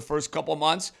that over the first couple of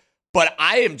months, but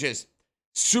I am just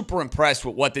super impressed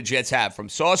with what the Jets have, from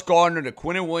Sauce Gardner to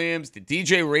Quinnen Williams to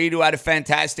DJ Reed, who had a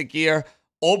fantastic year.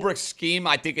 Ulbricht's scheme,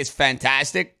 I think, is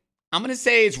fantastic. I'm going to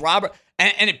say it's Robert,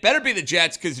 and it better be the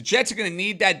Jets, because the Jets are going to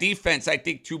need that defense, I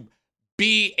think, to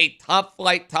be a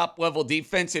top-flight, top-level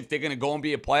defense if they're going to go and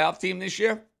be a playoff team this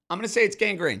year. I'm going to say it's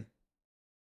gangrene.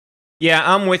 Yeah,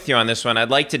 I'm with you on this one.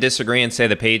 I'd like to disagree and say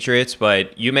the Patriots,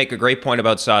 but you make a great point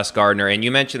about Sauce Gardner, and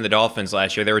you mentioned the Dolphins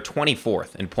last year. They were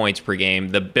 24th in points per game.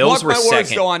 The Bills were second. Mark my words,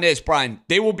 though, on this, Brian.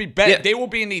 They will be They will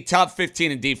be in the top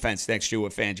 15 in defense next year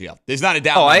with Fangio. There's not a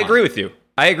doubt. Oh, I agree with you.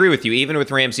 I agree with you, even with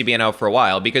Ramsey being out for a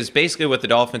while, because basically what the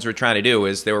Dolphins were trying to do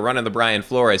is they were running the Brian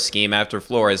Flores scheme after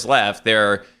Flores left.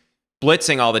 They're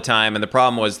blitzing all the time, and the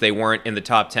problem was they weren't in the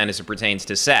top 10 as it pertains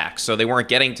to sacks. So they weren't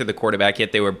getting to the quarterback,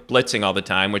 yet they were blitzing all the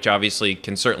time, which obviously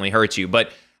can certainly hurt you.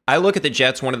 But I look at the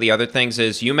Jets, one of the other things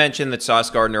is you mentioned that Sauce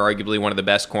Gardner, arguably one of the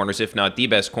best corners, if not the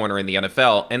best corner in the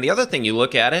NFL. And the other thing, you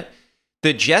look at it,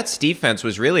 the Jets' defense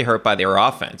was really hurt by their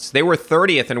offense. They were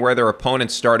 30th in where their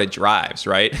opponents started drives,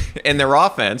 right? And their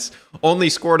offense only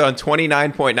scored on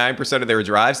 29.9% of their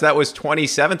drives. That was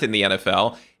 27th in the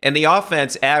NFL. And the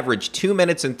offense averaged 2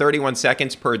 minutes and 31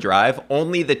 seconds per drive.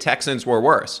 Only the Texans were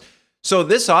worse. So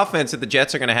this offense that the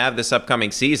Jets are going to have this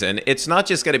upcoming season, it's not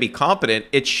just going to be competent.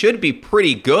 It should be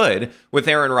pretty good with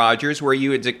Aaron Rodgers, where you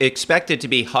would expect it to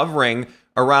be hovering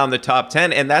around the top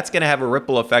 10, and that's going to have a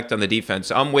ripple effect on the defense.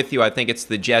 So I'm with you. I think it's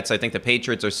the Jets. I think the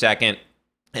Patriots are second,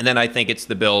 and then I think it's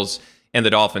the Bills and the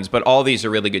Dolphins. But all these are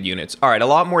really good units. All right, a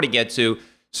lot more to get to.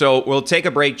 So we'll take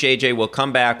a break, JJ. We'll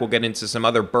come back. We'll get into some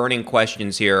other burning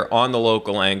questions here on the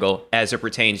local angle as it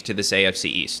pertains to this AFC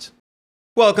East.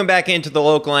 Welcome back into the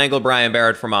local angle. Brian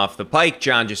Barrett from Off the Pike,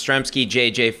 John Jastremski,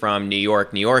 JJ from New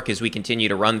York, New York, as we continue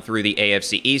to run through the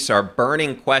AFC East, our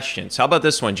burning questions. How about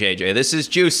this one, JJ? This is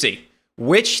juicy.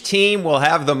 Which team will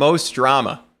have the most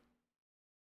drama?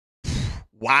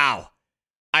 Wow.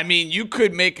 I mean, you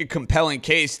could make a compelling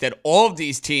case that all of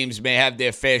these teams may have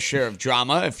their fair share of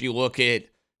drama if you look at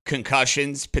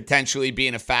concussions potentially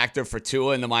being a factor for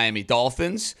Tua and the Miami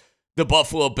Dolphins. The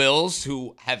Buffalo Bills,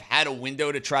 who have had a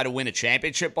window to try to win a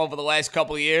championship over the last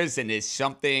couple of years, and is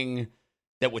something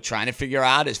that we're trying to figure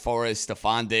out as far as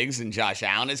Stephon Diggs and Josh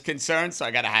Allen is concerned. So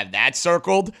I got to have that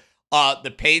circled.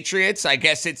 The Patriots, I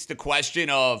guess it's the question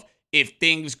of if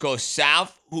things go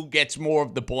south, who gets more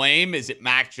of the blame? Is it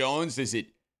Mac Jones? Is it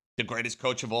the greatest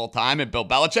coach of all time and Bill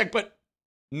Belichick? But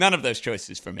none of those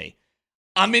choices for me.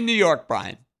 I'm in New York,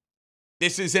 Brian.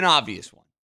 This is an obvious one.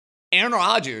 Aaron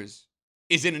Rodgers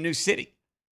is in a new city.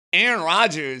 Aaron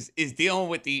Rodgers is dealing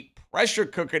with the pressure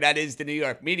cooker that is the New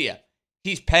York media.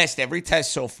 He's passed every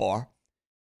test so far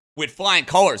with flying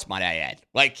colors, might I add.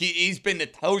 Like, he's been the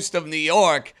toast of New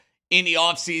York in the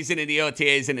offseason, in the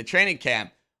OTAs, in the training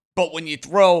camp. But when you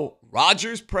throw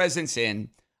Rodgers' presence in,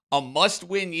 a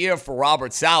must-win year for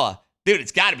Robert Saleh, dude,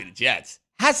 it's got to be the Jets.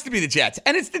 Has to be the Jets.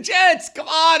 And it's the Jets. Come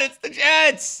on, it's the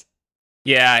Jets.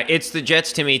 Yeah, it's the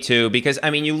Jets to me too, because, I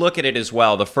mean, you look at it as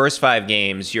well. The first 5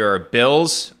 games, you're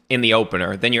Bills in the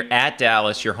opener, then you're at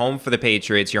Dallas, you're home for the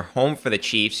Patriots, you're home for the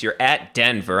Chiefs, you're at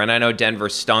Denver, and I know Denver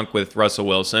stunk with Russell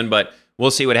Wilson, but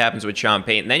we'll see what happens with Sean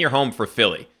Payton. Then you're home for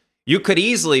Philly. You could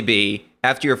easily be,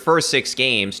 after your first 6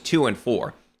 games,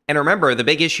 2-4. And remember, the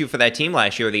big issue for that team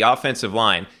last year, the offensive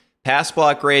line. Pass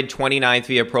block grade, 29th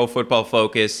via Pro Football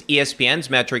Focus. ESPN's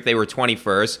metric, they were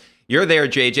 21st. You're there,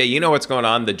 JJ. You know what's going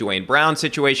on. The Dwayne Brown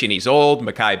situation. He's old.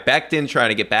 Mekhi Becton trying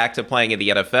to get back to playing in the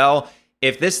NFL.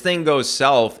 If this thing goes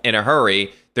south in a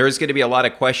hurry, there's going to be a lot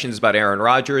of questions about Aaron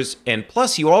Rodgers. And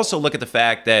plus, you also look at the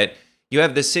fact that you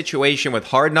have this situation with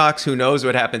Hard Knocks. Who knows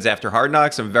what happens after Hard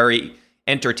Knocks? I'm very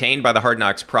entertained by the Hard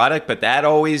Knocks product, but that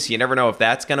always, you never know if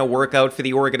that's going to work out for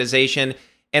the organization.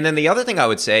 And then the other thing I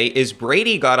would say is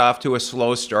Brady got off to a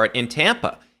slow start in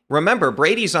Tampa. Remember,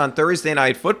 Brady's on Thursday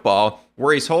Night Football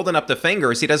where he's holding up the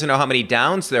fingers. He doesn't know how many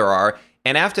downs there are.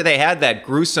 And after they had that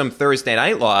gruesome Thursday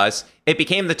night loss, it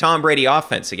became the Tom Brady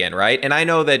offense again, right? And I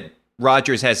know that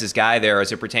Rodgers has his guy there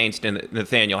as it pertains to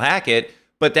Nathaniel Hackett,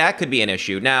 but that could be an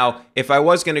issue. Now, if I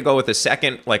was going to go with a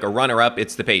second, like a runner-up,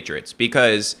 it's the Patriots,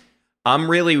 because I'm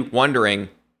really wondering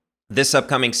this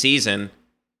upcoming season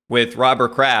with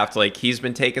Robert Kraft, like he's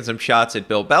been taking some shots at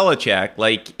Bill Belichick,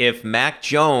 like if Mac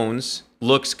Jones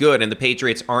looks good and the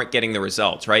Patriots aren't getting the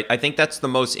results, right? I think that's the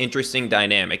most interesting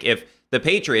dynamic. If the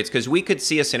Patriots, because we could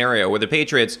see a scenario where the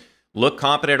Patriots look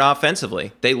competent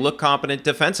offensively, they look competent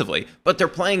defensively, but they're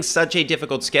playing such a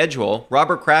difficult schedule.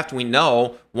 Robert Kraft, we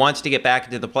know, wants to get back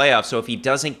into the playoffs, so if he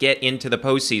doesn't get into the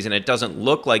postseason, it doesn't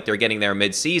look like they're getting there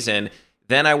midseason,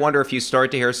 then I wonder if you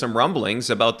start to hear some rumblings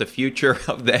about the future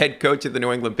of the head coach of the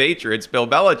New England Patriots, Bill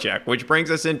Belichick, which brings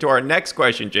us into our next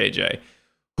question, JJ.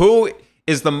 Who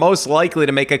is the most likely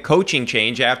to make a coaching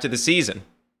change after the season?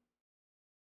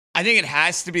 I think it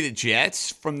has to be the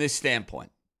Jets from this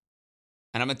standpoint.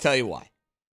 And I'm going to tell you why.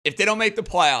 If they don't make the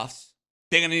playoffs,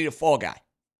 they're going to need a fall guy.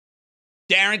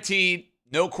 Guaranteed,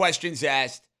 no questions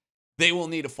asked, they will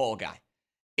need a fall guy.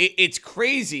 It's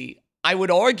crazy. I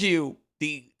would argue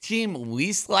the team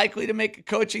least likely to make a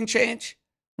coaching change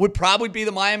would probably be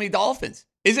the Miami Dolphins.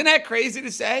 Isn't that crazy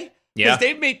to say? Yeah. Because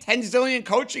they've made 10 zillion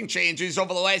coaching changes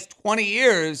over the last 20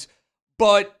 years,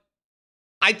 but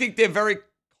I think they're very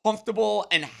comfortable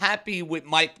and happy with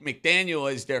Mike McDaniel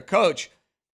as their coach.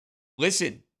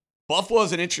 Listen,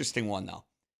 Buffalo's an interesting one, though,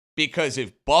 because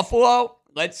if Buffalo,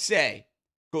 let's say,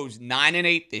 goes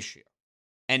 9-8 this year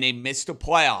and they miss the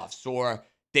playoffs or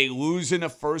they lose in the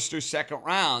first or second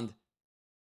round,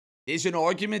 there's an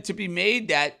argument to be made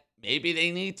that maybe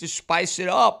they need to spice it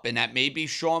up and that maybe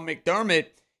Sean McDermott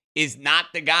is not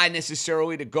the guy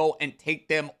necessarily to go and take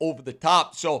them over the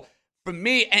top. So for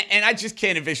me, and I just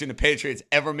can't envision the Patriots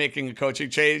ever making a coaching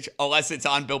change unless it's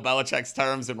on Bill Belichick's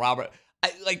terms and Robert.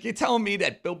 Like, you're telling me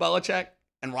that Bill Belichick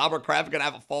and Robert Kraft are going to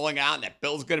have a falling out and that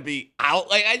Bill's going to be out?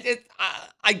 Like,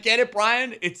 I get it,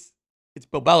 Brian. It's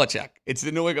Bill Belichick. It's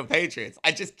the New England Patriots.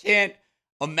 I just can't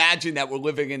imagine that we're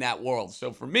living in that world.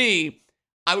 So for me,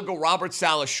 I would go Robert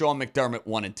Saleh, Sean McDermott,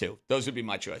 1 and 2. Those would be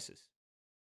my choices.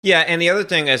 Yeah, and the other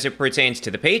thing as it pertains to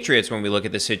the Patriots when we look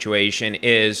at the situation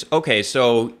is, okay,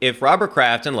 so if Robert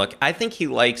Kraft, and look, I think he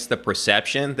likes the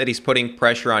perception that he's putting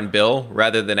pressure on Bill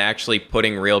rather than actually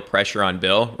putting real pressure on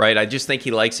Bill, right? I just think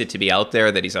he likes it to be out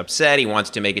there that he's upset, he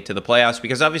wants to make it to the playoffs,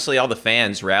 because obviously all the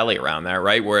fans rally around that,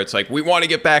 right? Where it's like, we want to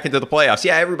get back into the playoffs.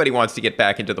 Yeah, everybody wants to get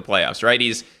back into the playoffs, right?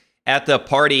 He's at the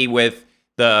party with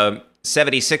the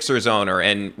 76ers owner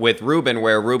and with Ruben,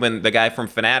 where Ruben, the guy from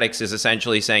Fanatics, is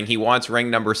essentially saying he wants ring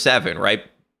number 7, right?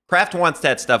 Kraft wants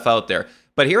that stuff out there.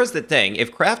 But here's the thing.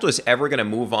 If Kraft was ever going to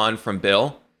move on from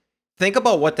Bill, think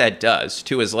about what that does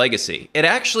to his legacy. It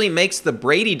actually makes the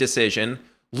Brady decision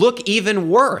look even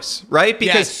worse, right?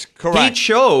 Because he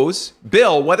chose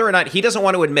Bill, whether or not he doesn't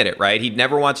want to admit it, right? He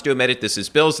never wants to admit it. This is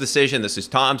Bill's decision. This is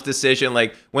Tom's decision.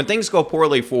 Like, when things go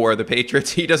poorly for the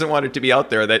Patriots, he doesn't want it to be out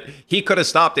there that he could have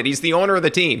stopped it. He's the owner of the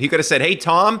team. He could have said, hey,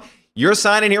 Tom, you're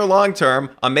signing here long term.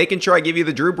 I'm making sure I give you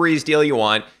the Drew Brees deal you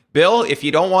want. Bill, if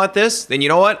you don't want this, then you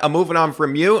know what? I'm moving on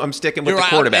from you. I'm sticking with the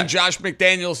quarterback. And Josh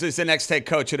McDaniels is the next head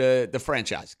coach of the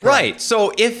franchise. Correct. Right.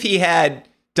 So if he had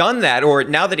done that, or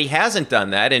now that he hasn't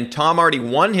done that, and Tom already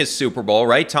won his Super Bowl,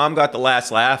 right? Tom got the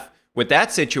last laugh with that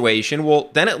situation. Well,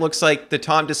 then it looks like the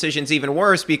Tom decision's even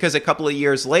worse because a couple of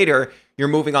years later, you're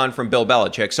moving on from Bill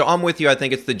Belichick. So I'm with you. I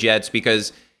think it's the Jets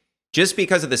because just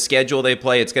because of the schedule they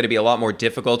play, it's going to be a lot more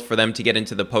difficult for them to get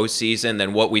into the postseason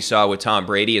than what we saw with Tom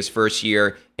Brady his first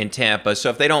year in Tampa. So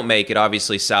if they don't make it,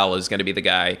 obviously Saleh is going to be the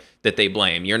guy that they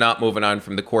blame. You're not moving on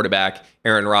from the quarterback,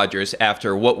 Aaron Rodgers,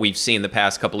 after what we've seen the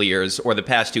past couple of years or the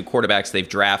past two quarterbacks they've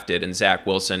drafted in Zach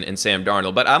Wilson and Sam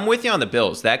Darnold. But I'm with you on the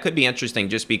Bills. That could be interesting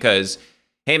just because,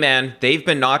 hey, man, they've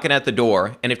been knocking at the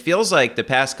door, and it feels like the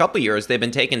past couple of years they've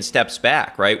been taking steps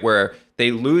back, right, where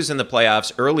they lose in the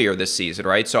playoffs earlier this season,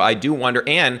 right? So I do wonder,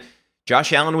 and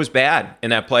Josh Allen was bad in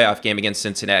that playoff game against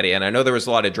Cincinnati, and I know there was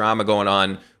a lot of drama going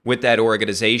on with that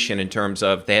organization in terms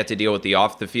of they had to deal with the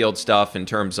off-the-field stuff, in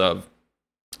terms of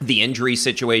the injury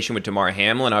situation with Damar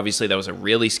Hamlin. Obviously, that was a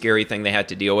really scary thing they had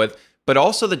to deal with, but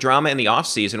also the drama in the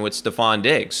offseason with Stephon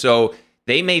Diggs. So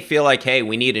they may feel like, hey,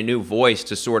 we need a new voice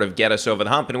to sort of get us over the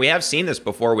hump, and we have seen this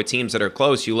before with teams that are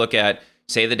close. You look at,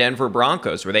 say, the Denver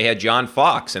Broncos, where they had John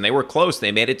Fox, and they were close.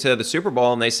 They made it to the Super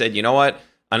Bowl, and they said, you know what?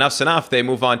 Enough's enough. They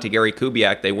move on to Gary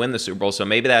Kubiak. They win the Super Bowl. So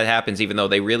maybe that happens, even though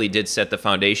they really did set the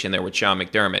foundation there with Sean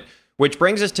McDermott. Which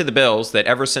brings us to the Bills, that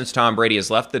ever since Tom Brady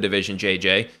has left the division,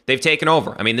 JJ, they've taken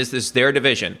over. I mean, this is their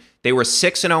division. They were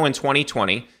 6-0 in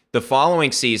 2020. The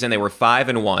following season, they were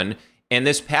 5-1. And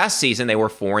this past season, they were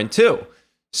 4-2.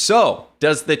 So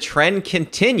does the trend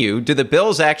continue? Do the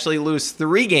Bills actually lose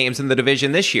 3 games in the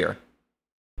division this year?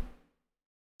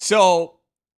 So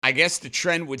I guess the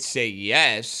trend would say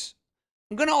yes.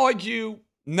 I'm going to argue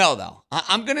no, though.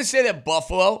 I'm going to say that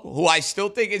Buffalo, who I still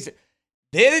think is,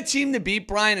 they're the team to beat,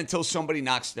 Brian, until somebody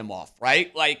knocks them off,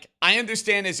 right? Like, I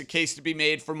understand there's a case to be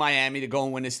made for Miami to go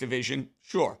and win this division.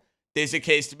 Sure. There's a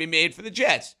case to be made for the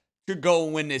Jets to go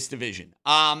and win this division.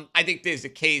 I think there's a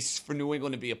case for New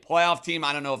England to be a playoff team.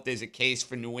 I don't know if there's a case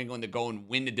for New England to go and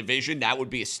win the division. That would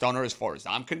be a stunner as far as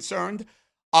I'm concerned.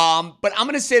 But I'm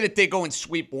going to say that they go and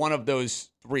sweep one of those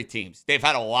 3 teams. They've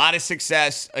had a lot of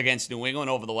success against New England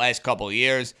over the last couple of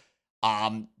years.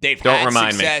 They've Don't had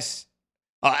remind success.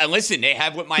 And listen, they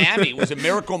have with Miami. It was a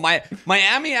miracle.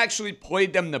 Miami actually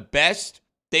played them the best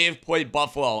they have played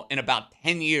Buffalo in about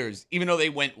 10 years, even though they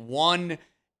went 1-2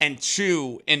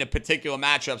 in the particular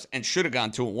matchups and should have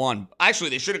gone 2-1. Actually,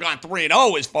 they should have gone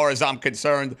 3-0 as far as I'm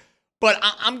concerned. But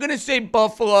I'm going to say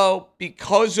Buffalo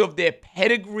because of their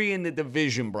pedigree in the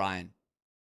division, Brian.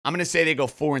 I'm going to say they go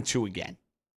 4-2 again.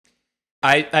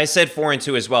 I said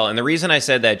 4-2 as well. And the reason I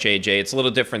said that, JJ, it's a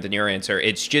little different than your answer.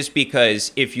 It's just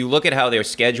because if you look at how their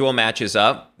schedule matches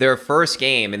up, their first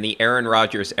game in the Aaron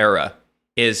Rodgers era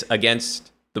is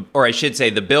against the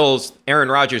Bills. Aaron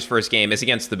Rodgers' first game is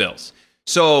against the Bills.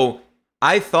 So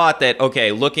I thought that,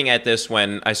 okay, looking at this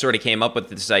when I sort of came up with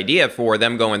this idea for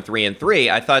them going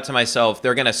 3-3, I thought to myself,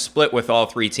 they're going to split with all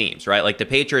 3 teams, right? Like the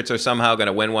Patriots are somehow going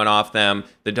to win one off them,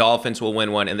 the Dolphins will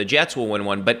win one, and the Jets will win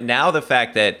one. But now the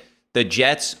fact that the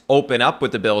Jets open up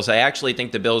with the Bills, I actually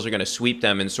think the Bills are going to sweep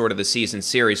them in sort of the season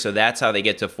series. So that's how they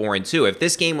get to 4-2. If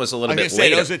this game was a little bit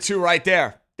later, those are 2 right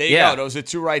there. There you go. Those are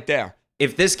 2 right there.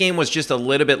 If this game was just a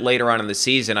little bit later on in the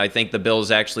season, I think the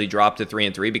Bills actually dropped to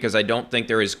 3-3 because I don't think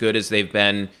they're as good as they've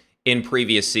been in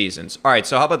previous seasons. All right,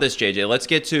 so how about this, JJ? Let's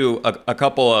get to a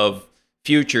couple of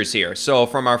futures here. So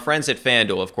from our friends at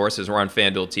FanDuel, of course, as we're on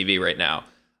FanDuel TV right now,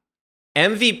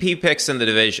 MVP picks in the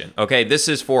division. Okay, this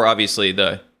is for obviously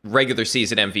the regular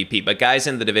season MVP, but guys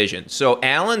in the division. So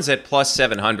Allen's at plus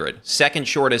 700, second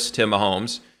shortest to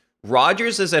Mahomes.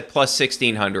 Rodgers is at plus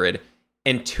 1600.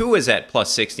 and Tua's at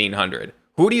plus 1,600.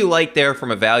 Who do you like there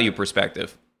from a value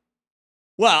perspective?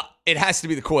 Well, it has to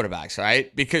be the quarterbacks,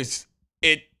 right? Because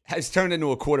it has turned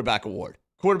into a quarterback award.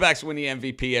 Quarterbacks win the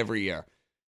MVP every year.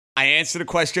 I answered the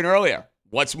question earlier.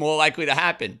 What's more likely to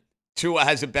happen? Tua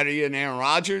has a better year than Aaron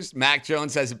Rodgers. Mac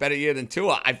Jones has a better year than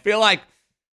Tua. I feel like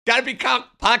got to be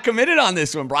pot committed on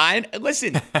this one, Brian.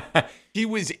 Listen, he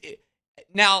was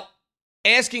now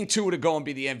asking Tua to go and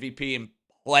be the MVP and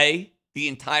play the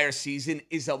entire season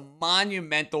is a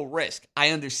monumental risk. I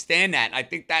understand that. I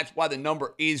think that's why the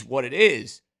number is what it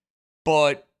is.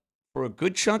 But for a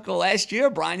good chunk of last year,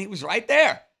 Brian, he was right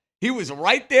there. He was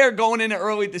right there going into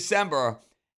early December.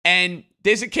 And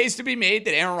there's a case to be made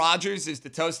that Aaron Rodgers is the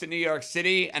toast of New York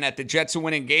City and that the Jets are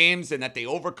winning games and that they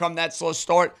overcome that slow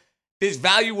start. There's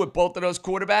value with both of those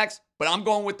quarterbacks, but I'm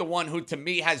going with the one who, to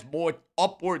me, has more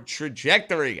upward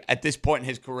trajectory at this point in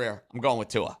his career. I'm going with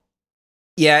Tua.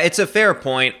 Yeah, it's a fair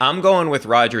point. I'm going with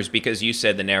Rodgers because you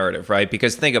said the narrative, right?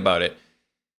 Because think about it.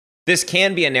 This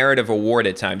can be a narrative award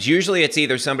at times. Usually it's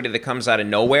either somebody that comes out of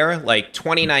nowhere, like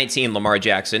 2019 Lamar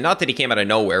Jackson. Not that he came out of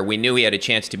nowhere. We knew he had a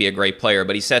chance to be a great player,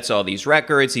 but he sets all these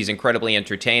records. He's incredibly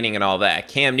entertaining and all that.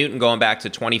 Cam Newton going back to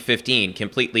 2015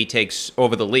 completely takes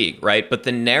over the league, right? But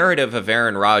the narrative of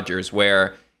Aaron Rodgers,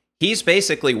 where he's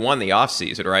basically won the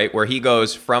offseason, right? Where he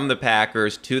goes from the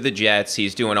Packers to the Jets.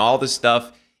 He's doing all the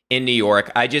stuff in New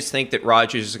York. I just think that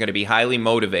Rodgers is going to be highly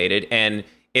motivated. And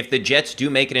if the Jets do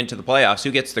make it into the playoffs,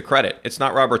 who gets the credit? It's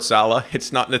not Robert Saleh.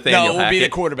 It's not Nathaniel Hackett. No, it will be the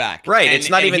quarterback. Right. And, it's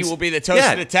not even. He will be the toast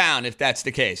of the town if that's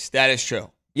the case. That is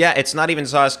true. Yeah, it's not even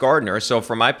Sauce Gardner. So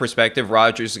from my perspective,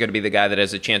 Rodgers is going to be the guy that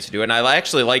has a chance to do it. And I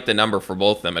actually like the number for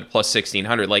both of them at plus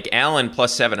 1,600. Like Allen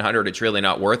plus 700, it's really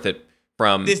not worth it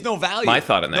from there's no value. My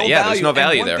thought on that. There's no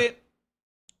value there.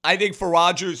 I think for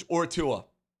Rodgers or Tua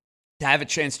to have a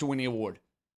chance to win the award,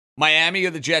 Miami or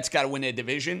the Jets got to win their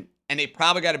division, and they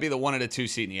probably got to be the 1 or the 2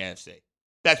 seed in the AFC.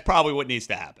 That's probably what needs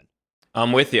to happen.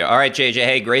 I'm with you. All right, JJ.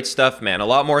 Hey, great stuff, man. A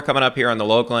lot more coming up here on the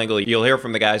local angle. You'll hear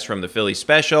from the guys from the Philly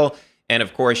Special. And,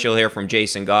 of course, you'll hear from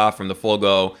Jason Goff from the Full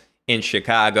Go in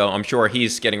Chicago. I'm sure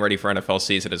he's getting ready for NFL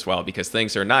season as well because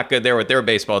things are not good there with their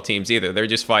baseball teams either. They're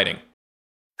just fighting.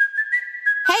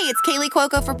 Hey, it's Kaylee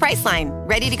Cuoco for Priceline.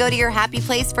 Ready to go to your happy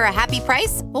place for a happy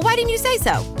price? Well, why didn't you say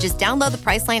so? Just download the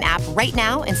Priceline app right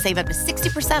now and save up to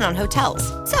 60% on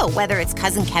hotels. So whether it's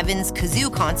Cousin Kevin's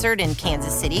Kazoo Concert in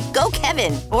Kansas City, go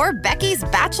Kevin, or Becky's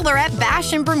Bachelorette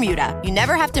Bash in Bermuda, you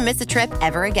never have to miss a trip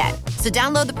ever again. So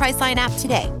download the Priceline app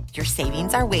today. Your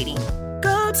savings are waiting.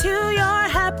 Go to your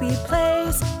happy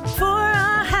place for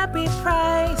a happy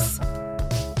price.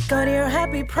 Go to your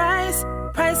happy price,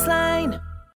 Priceline.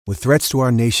 With threats to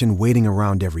our nation waiting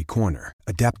around every corner,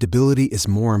 adaptability is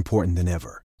more important than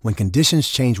ever. When conditions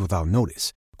change without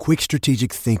notice, quick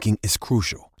strategic thinking is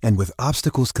crucial. And with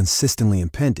obstacles consistently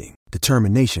impending,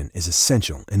 determination is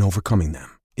essential in overcoming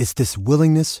them. It's this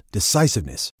willingness,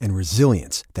 decisiveness, and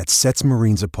resilience that sets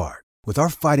Marines apart. With our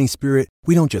fighting spirit,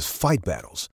 we don't just fight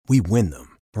battles, we win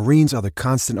them. Marines are the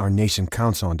constant our nation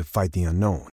counts on to fight the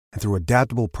unknown. And through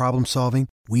adaptable problem solving,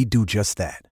 we do just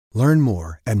that. Learn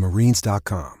more at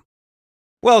marines.com.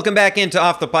 Welcome back into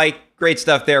Off the Pike. Great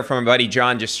stuff there from my buddy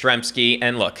John Jastremski.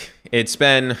 And look, it's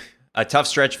been a tough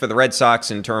stretch for the Red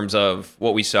Sox in terms of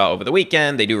what we saw over the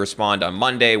weekend. They do respond on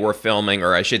Monday. We're filming,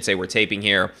 or I should say we're taping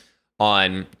here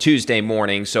on Tuesday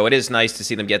morning. So it is nice to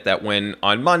see them get that win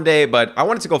on Monday. But I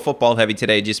wanted to go football heavy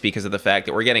today just because of the fact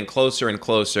that we're getting closer and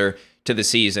closer to the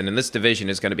season. And this division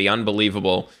is going to be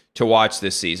unbelievable to watch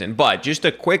this season. But just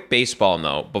a quick baseball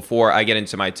note before I get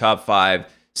into my top 5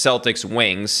 Celtics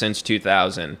wings since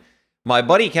 2000. My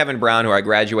buddy Kevin Brown, who I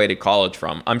graduated college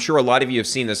from, I'm sure a lot of you have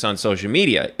seen this on social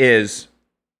media, is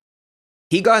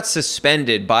he got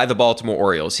suspended by the Baltimore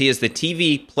Orioles. He is the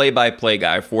TV play-by-play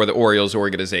guy for the Orioles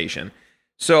organization.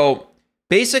 So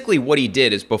basically what he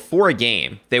did is before a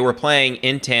game, they were playing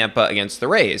in Tampa against the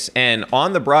Rays. And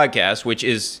on the broadcast, which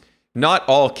is not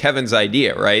all Kevin's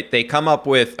idea, right? They come up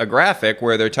with a graphic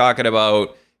where they're talking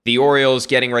about the Orioles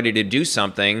getting ready to do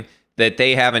something that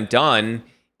they haven't done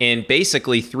in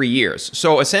basically 3 years.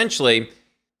 So essentially,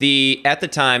 at the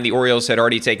time, the Orioles had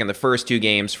already taken the first 2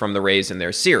 games from the Rays in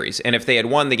their series. And if they had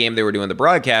won the game they were doing the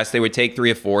broadcast, they would take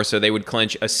 3 of 4, so they would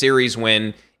clinch a series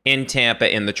win in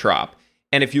Tampa in the Trop.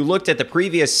 And if you looked at the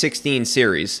previous 16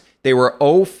 series, they were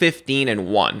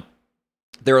 0-15-1.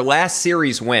 Their last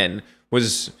series win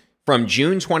was from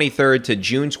June 23rd to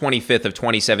June 25th of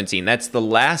 2017. That's the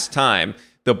last time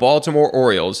the Baltimore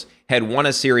Orioles had won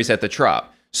a series at the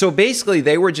Trop. So basically,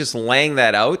 they were just laying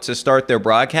that out to start their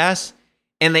broadcast,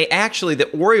 and the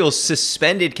Orioles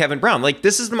suspended Kevin Brown. Like,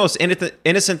 this is the most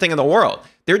innocent thing in the world.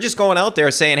 They're just going out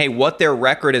there saying, hey, what their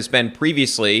record has been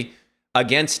previously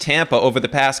against Tampa over the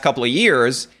past couple of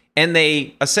years, and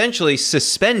they essentially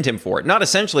suspend him for it. Not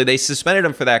essentially, they suspended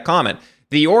him for that comment.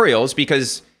 The Orioles,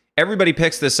 because everybody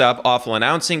picks this up, Awful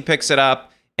Announcing picks it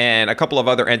up, and a couple of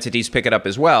other entities pick it up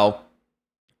as well.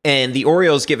 And the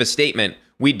Orioles give a statement,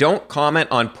 we don't comment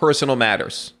on personal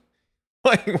matters.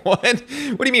 Like, what?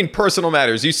 What do you mean personal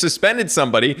matters? You suspended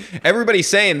somebody. Everybody's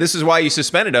saying this is why you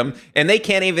suspended them, and they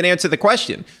can't even answer the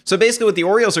question. So basically what the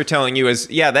Orioles are telling you is,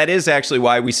 yeah, that is actually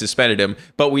why we suspended him,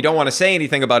 but we don't want to say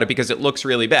anything about it because it looks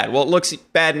really bad. Well, it looks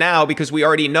bad now because we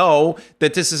already know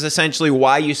that this is essentially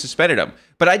why you suspended him.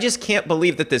 But I just can't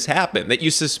believe that this happened, that you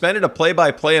suspended a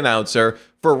play-by-play announcer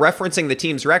for referencing the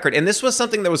team's record. And this was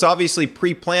something that was obviously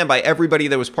pre-planned by everybody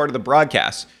that was part of the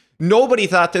broadcast. Nobody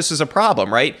thought this was a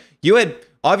problem, right? You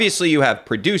have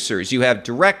producers, you have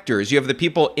directors, you have the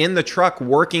people in the truck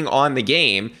working on the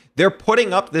game. They're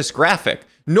putting up this graphic.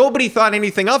 Nobody thought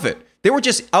anything of it. They were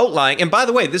just outlining. And by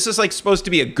the way, this is like supposed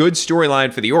to be a good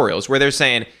storyline for the Orioles, where they're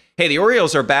saying, hey, the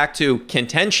Orioles are back to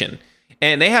contention.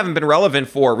 And they haven't been relevant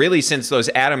for really since those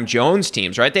Adam Jones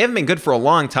teams, right? They haven't been good for a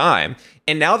long time.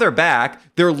 And now they're back.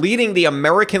 They're leading the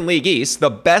American League East, the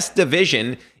best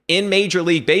division in Major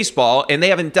League Baseball. And they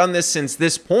haven't done this since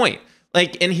this point.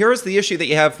 And here's the issue that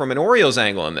you have from an Orioles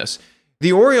angle in this.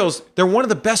 The Orioles, they're one of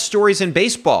the best stories in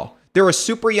baseball. They're a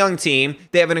super young team.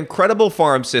 They have an incredible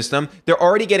farm system. They're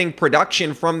already getting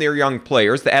production from their young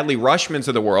players. The Adley Rushmans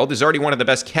of the world is already one of the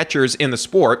best catchers in the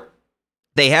sport.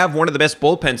 They have one of the best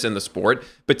bullpens in the sport.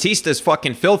 Batista's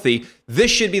fucking filthy.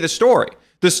 This should be the story.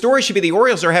 The story should be the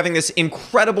Orioles are having this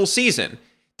incredible season.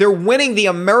 They're winning the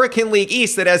American League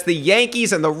East that has the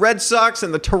Yankees and the Red Sox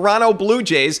and the Toronto Blue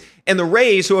Jays and the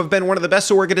Rays, who have been one of the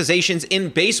best organizations in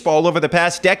baseball over the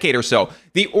past decade or so.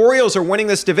 The Orioles are winning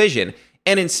this division.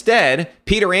 And instead,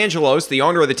 Peter Angelos, the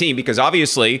owner of the team, because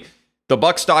obviously the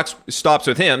buck stops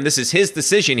with him, this is his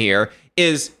decision here,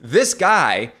 is this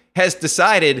guy has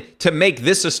decided to make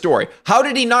this a story. How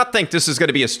did he not think this is going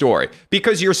to be a story?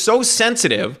 Because you're so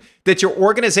sensitive that your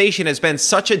organization has been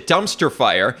such a dumpster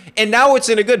fire, and now it's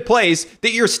in a good place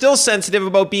that you're still sensitive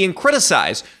about being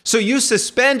criticized. So you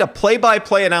suspend a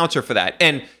play-by-play announcer for that.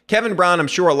 And Kevin Brown, I'm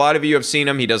sure a lot of you have seen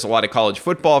him. He does a lot of college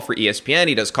football for ESPN.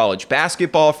 He does college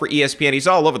basketball for ESPN. He's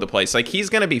all over the place. Like, he's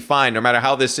going to be fine no matter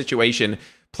how this situation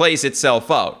plays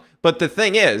itself out. But the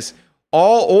thing is,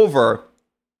 all over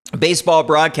baseball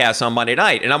broadcasts on Monday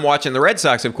night, and I'm watching the Red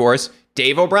Sox, of course,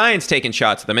 Dave O'Brien's taking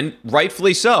shots at them, and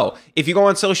rightfully so. If you go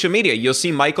on social media, you'll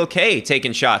see Michael Kay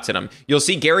taking shots at him. You'll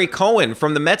see Gary Cohen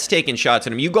from the Mets taking shots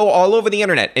at him. You go all over the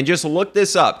internet and just look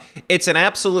this up. It's an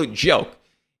absolute joke.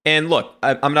 And look,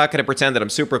 I'm not going to pretend that I'm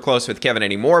super close with Kevin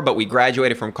anymore, but we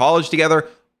graduated from college together.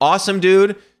 Awesome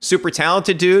dude, super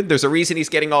talented dude. There's a reason he's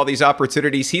getting all these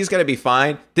opportunities. He's going to be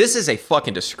fine. This is a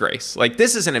fucking disgrace. Like,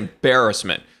 this is an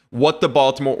embarrassment what the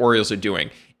Baltimore Orioles are doing.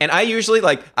 And I usually,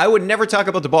 I would never talk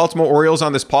about the Baltimore Orioles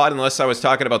on this pod unless I was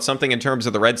talking about something in terms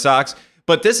of the Red Sox.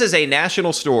 But this is a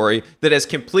national story that has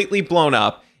completely blown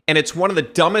up. And it's one of the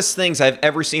dumbest things I've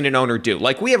ever seen an owner do.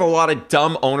 Like, we have a lot of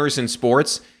dumb owners in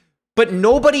sports, but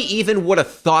nobody even would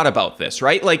have thought about this,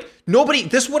 right? Like, nobody,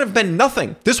 this would have been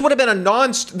nothing. This would have been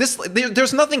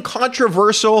there's nothing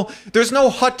controversial. There's no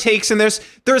hot takes in this.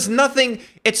 There's nothing.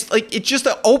 It's just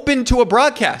open to a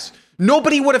broadcast.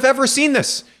 Nobody would have ever seen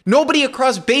this. Nobody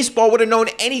across baseball would have known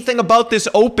anything about this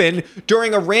open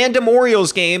during a random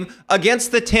Orioles game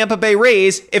against the Tampa Bay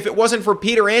Rays if it wasn't for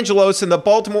Peter Angelos and the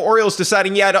Baltimore Orioles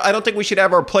deciding, I don't think we should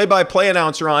have our play-by-play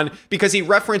announcer on because he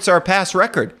referenced our past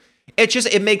record.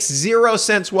 It makes zero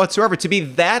sense whatsoever to be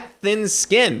that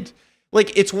thin-skinned.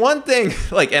 Like, it's one thing,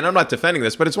 and I'm not defending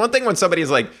this, but it's one thing when somebody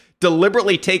is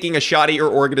deliberately taking a shot at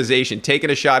your organization,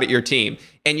 taking a shot at your team,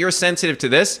 and you're sensitive to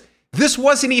this. This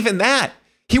wasn't even that.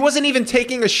 He wasn't even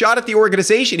taking a shot at the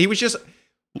organization. He was just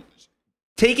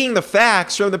taking the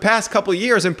facts from the past couple of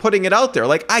years and putting it out there.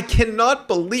 I cannot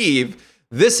believe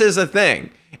this is a thing.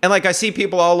 And I see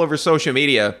people all over social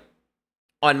media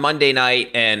on Monday night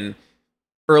and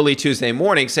early Tuesday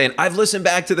morning saying, I've listened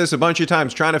back to this a bunch of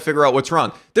times trying to figure out what's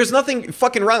wrong. There's nothing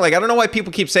fucking wrong. I don't know why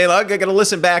people keep saying, I got to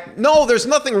listen back. No, there's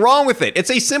nothing wrong with it.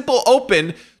 It's a simple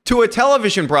open to a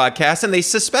television broadcast and they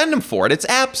suspend him for it. It's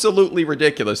absolutely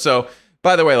ridiculous. So,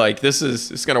 by the way, this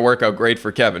is going to work out great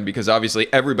for Kevin because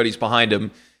obviously everybody's behind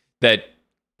him that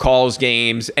calls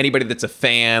games, anybody that's a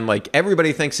fan,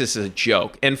 everybody thinks this is a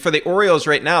joke. And for the Orioles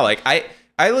right now, I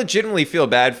legitimately feel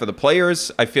bad for the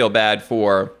players. I feel bad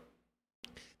for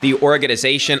the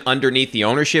organization underneath the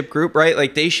ownership group,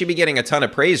 right? They should be getting a ton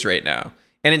of praise right now.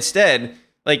 And instead,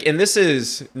 and this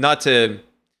is not to,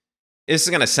 this is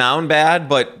going to sound bad,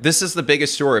 but this is the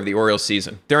biggest story of the Orioles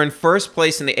season. They're in first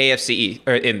place in the AFC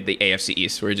or in the AFC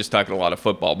East. We're just talking a lot of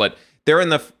football, but they're in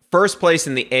the first place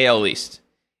in the AL East.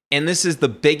 And this is the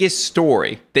biggest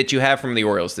story that you have from the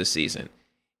Orioles this season.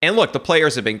 And look, the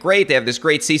players have been great. They have this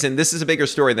great season. This is a bigger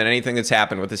story than anything that's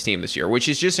happened with this team this year, which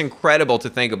is just incredible to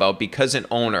think about because an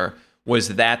owner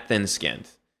was that thin-skinned.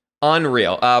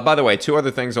 Unreal. By the way, two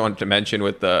other things I wanted to mention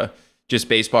with just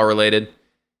baseball related.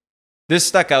 This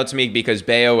stuck out to me because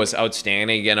Bayo was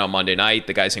outstanding again on Monday night.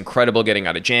 The guy's incredible getting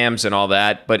out of jams and all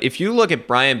that. But if you look at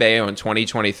Brian Bayo in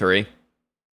 2023,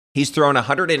 he's thrown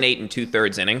 108 and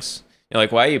 2/3 innings. You're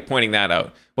like, why are you pointing that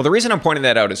out? Well, the reason I'm pointing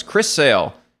that out is Chris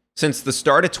Sale, since the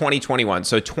start of 2021,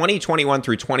 so 2021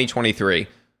 through 2023,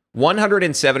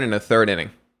 107 and a third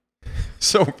inning.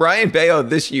 So Brian Bayo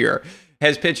this year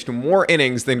has pitched more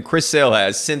innings than Chris Sale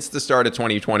has since the start of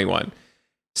 2021.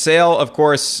 Sale, of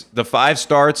course, the 5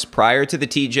 starts prior to the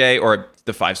TJ, or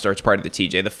the 5 starts prior to the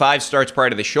TJ, the 5 starts prior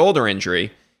to the shoulder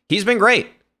injury, he's been great.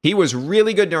 He was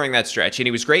really good during that stretch, and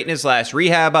he was great in his last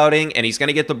rehab outing, and he's going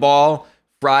to get the ball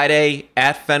Friday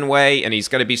at Fenway, and he's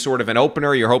going to be sort of an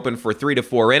opener. You're hoping for 3 to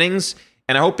 4 innings,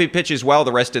 and I hope he pitches well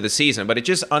the rest of the season, but it's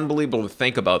just unbelievable to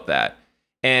think about that.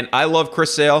 And I love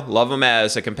Chris Sale, love him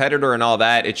as a competitor and all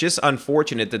that. It's just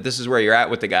unfortunate that this is where you're at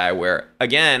with the guy where,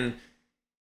 again,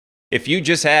 if you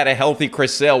just had a healthy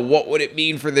Chris Sale, what would it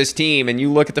mean for this team? And you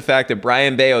look at the fact that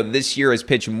Brian Bayo this year has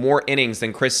pitched more innings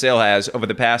than Chris Sale has over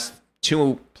the past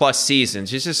 2+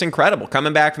 seasons. It's just incredible.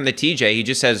 Coming back from the TJ, he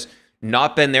just has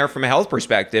not been there from a health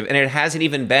perspective, and it hasn't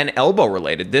even been elbow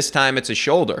related. This time it's a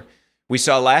shoulder. We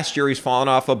saw last year he's fallen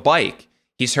off a bike.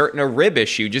 He's hurting a rib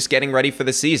issue just getting ready for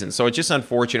the season. So it's just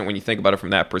unfortunate when you think about it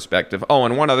from that perspective. Oh,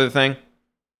 and one other thing.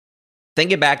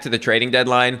 Thinking back to the trading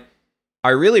deadline, I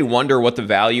really wonder what the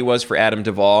value was for Adam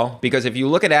Duvall, because if you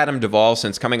look at Adam Duvall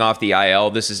since coming off the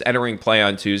IL, this is entering play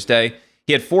on Tuesday,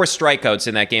 he had 4 strikeouts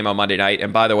in that game on Monday night.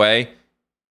 And by the way,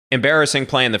 embarrassing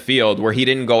play in the field where he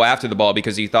didn't go after the ball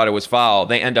because he thought it was foul.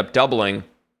 They end up doubling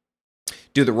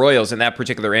do the Royals in that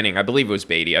particular inning. I believe it was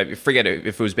Beatty. I forget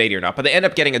if it was Beatty or not, but they end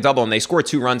up getting a double and they score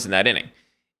 2 runs in that inning.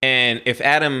 And if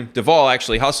Adam Duvall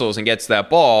actually hustles and gets that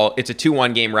ball, it's a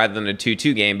 2-1 game rather than a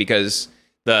 2-2 game because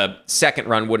the second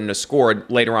run wouldn't have scored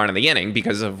later on in the inning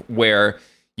because of where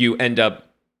you end up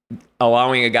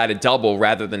allowing a guy to double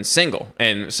rather than single.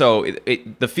 And so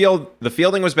the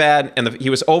fielding was bad, and he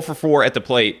was 0 for 4 at the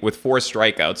plate with 4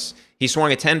 strikeouts. He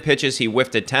swung at 10 pitches. He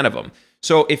whiffed at 10 of them.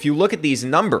 So if you look at these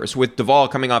numbers with Duvall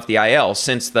coming off the IL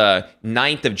since the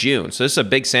 9th of June, so this is a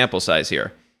big sample size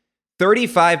here,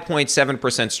 35.7%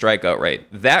 strikeout rate.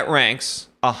 That ranks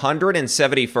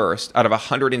 171st out of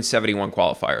 171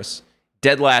 qualifiers.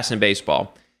 Dead last in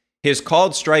baseball. His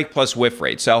called strike plus whiff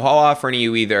rate. So how often are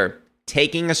you either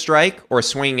taking a strike or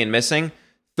swinging and missing?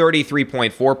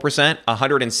 33.4%,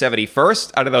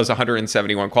 171st out of those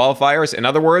 171 qualifiers. In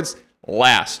other words,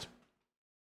 last.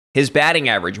 His batting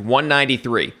average,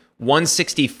 193,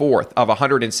 164th of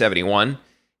 171.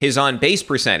 His on-base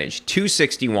percentage,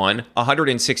 261,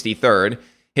 163rd.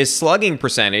 His slugging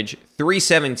percentage,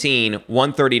 317,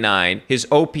 139. His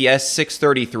OPS,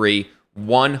 633,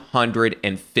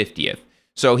 150th.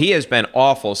 So he has been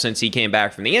awful since he came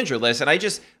back from the injured list. And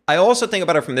I also think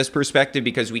about it from this perspective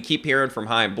because we keep hearing from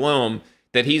Chaim Bloom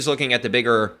that he's looking at the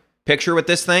bigger picture with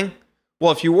this thing.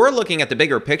 Well, if you were looking at the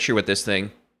bigger picture with this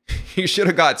thing, you should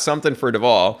have got something for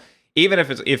Duvall. Even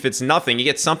if it's nothing, you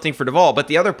get something for Duvall. But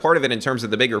the other part of it in terms of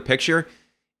the bigger picture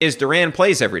is Duran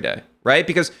plays every day, right?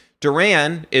 Because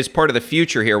Duran is part of the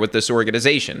future here with this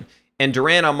organization. And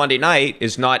Duran on Monday night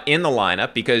is not in the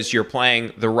lineup because you're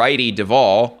playing the righty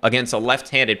Duvall against a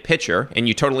left-handed pitcher. And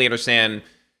you totally understand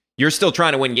you're still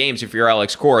trying to win games if you're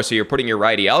Alex Cora, so you're putting your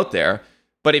righty out there.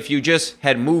 But if you just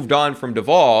had moved on from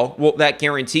Duvall, well, that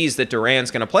guarantees that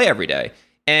Duran's going to play every day.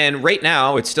 And right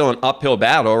now, it's still an uphill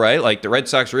battle, right? Like the Red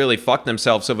Sox really fucked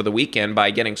themselves over the weekend by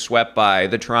getting swept by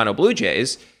the Toronto Blue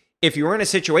Jays. If you were in a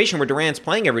situation where Duran's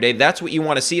playing every day, that's what you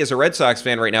want to see as a Red Sox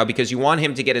fan right now because you want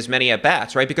him to get as many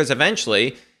at-bats, right? Because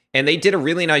eventually, and they did a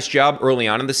really nice job early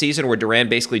on in the season where Duran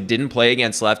basically didn't play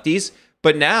against lefties,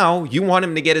 but now you want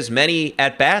him to get as many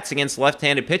at-bats against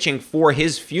left-handed pitching for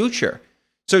his future.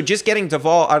 So just getting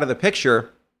Duvall out of the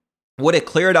picture would have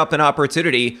cleared up an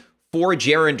opportunity for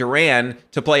Jarren Duran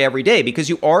to play every day because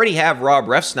you already have Rob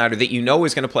Refsnyder that you know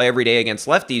is going to play every day against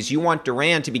lefties. You want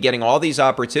Duran to be getting all these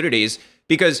opportunities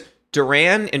because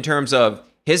Duran, in terms of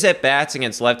his at-bats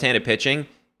against left-handed pitching,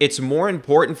 it's more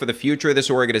important for the future of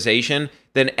this organization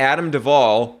than Adam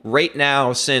Duvall right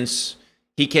now since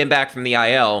he came back from the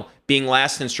IL being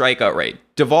last in strikeout rate.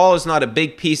 Duvall is not a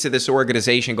big piece of this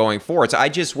organization going forward. So I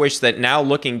just wish that now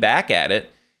looking back at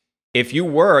it, if you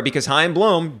were, because Chaim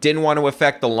Bloom didn't want to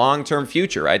affect the long-term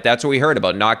future, right? That's what we heard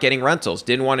about, not getting rentals.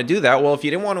 Didn't want to do that. Well, if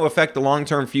you didn't want to affect the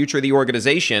long-term future of the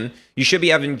organization, you should be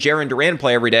having Jaron Duran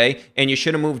play every day, and you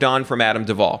should have moved on from Adam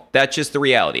Duvall. That's just the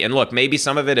reality. And look, maybe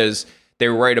some of it is they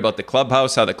were worried about the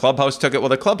clubhouse, how the clubhouse took it. Well,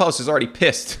 the clubhouse is already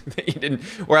pissed that you didn't,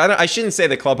 or I shouldn't say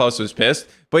the clubhouse was pissed,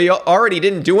 but you already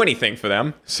didn't do anything for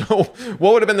them. So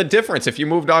what would have been the difference if you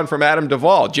moved on from Adam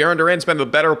Duvall? Jaron Duran's been the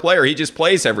better player. He just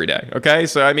plays every day, okay?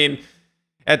 So, I mean,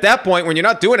 at that point, when you're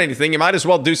not doing anything, you might as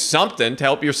well do something to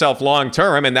help yourself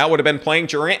long-term, and that would have been playing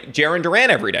Jaron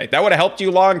Duran every day. That would have helped you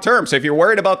long-term. So if you're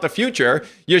worried about the future,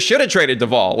 you should have traded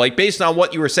Duvall, like based on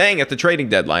what you were saying at the trading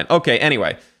deadline. Okay,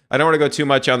 anyway, I don't want to go too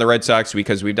much on the Red Sox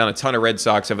because we've done a ton of Red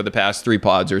Sox over the past 3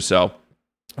 pods or so,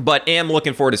 but am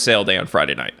looking forward to Sale Day on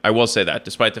Friday night. I will say that,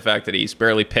 despite the fact that he's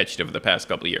barely pitched over the past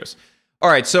couple of years. All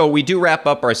right, so we do wrap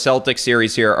up our Celtics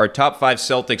series here. Our top 5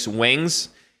 Celtics wings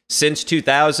since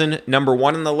 2000, number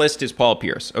 1 on the list is Paul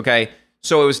Pierce, okay?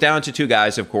 So it was down to 2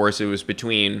 guys, of course. It was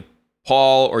between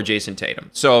Paul or Jason Tatum.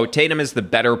 So Tatum is the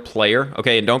better player,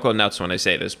 okay? And don't go nuts when I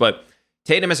say this, but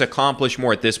Tatum has accomplished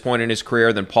more at this point in his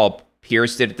career than Paul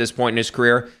Pierce did at this point in his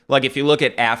career. Like, if you look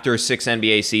at after 6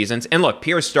 NBA seasons, and look,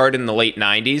 Pierce started in the late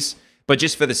 90s, but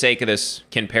just for the sake of this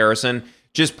comparison,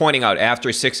 just pointing out,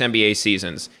 after 6 NBA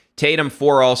seasons, Tatum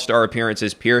 4 All-Star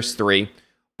appearances, Pierce 3.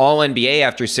 All-NBA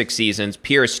after 6 seasons,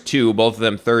 Pierce 2, both of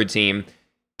them third team.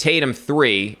 Tatum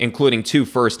 3, including 2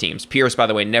 first teams. Pierce, by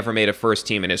the way, never made a first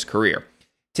team in his career.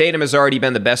 Tatum has already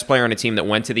been the best player on a team that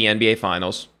went to the NBA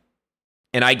Finals.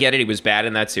 And I get it, he was bad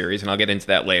in that series, and I'll get into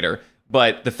that later.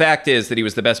 But the fact is that he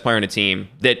was the best player on a team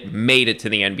that made it to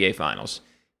the NBA Finals.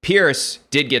 Pierce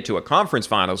did get to a conference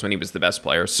finals when he was the best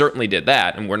player, certainly did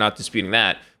that, and we're not disputing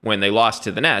that when they lost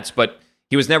to the Nets, but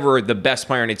he was never the best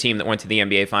player on a team that went to the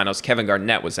NBA Finals. Kevin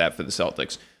Garnett was that for the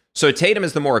Celtics. So Tatum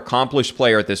is the more accomplished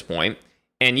player at this point.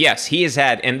 And yes, he has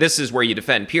had, and this is where you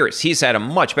defend Pierce, he's had a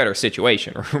much better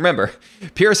situation. Remember,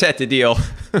 Pierce had to deal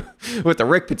with the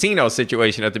Rick Pitino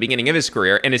situation at the beginning of his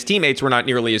career, and his teammates were not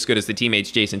nearly as good as the teammates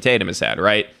Jason Tatum has had,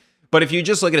 right? But if you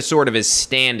just look at a sort of his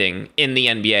standing in the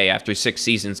NBA after 6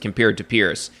 seasons compared to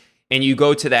Pierce, and you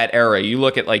go to that era, you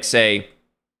look at, like, say,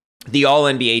 the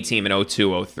All-NBA team in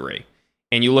 02-03,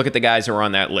 and you look at the guys who are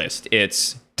on that list.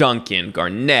 It's Duncan,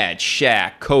 Garnett,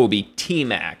 Shaq, Kobe,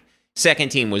 T-Mac. Second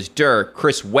team was Dirk,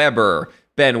 Chris Webber,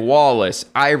 Ben Wallace,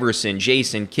 Iverson,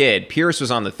 Jason Kidd. Pierce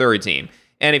was on the third team.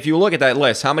 And if you look at that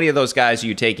list, how many of those guys are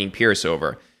you taking Pierce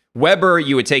over? Webber,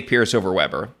 you would take Pierce over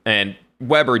Webber. And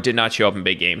Webber did not show up in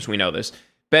big games. We know this.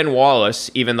 Ben Wallace,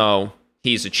 even though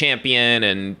he's a champion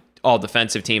and all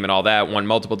defensive team and all that, won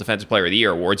multiple Defensive Player of the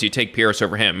Year awards, you take Pierce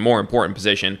over him. More important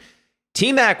position.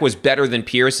 T-Mac was better than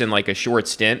Pierce in like a short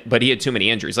stint, but he had too many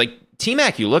injuries. Like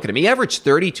T-Mac, you look at him, he averaged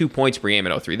 32 points per game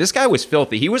in 03. This guy was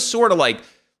filthy. He was sort of like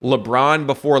LeBron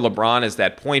before LeBron as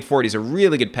that point forward. He's a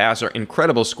really good passer,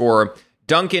 incredible scorer.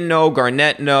 Duncan, no.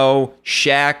 Garnett, no.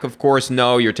 Shaq, of course,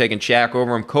 no. You're taking Shaq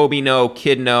over him. Kobe, no.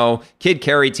 Kidd, no. Kidd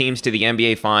carried teams to the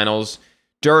NBA Finals.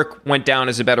 Dirk went down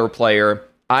as a better player.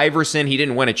 Iverson, he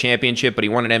didn't win a championship, but he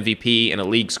won an MVP and a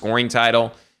league scoring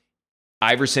title.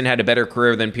 Iverson had a better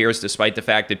career than Pierce, despite the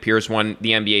fact that Pierce won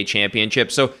the NBA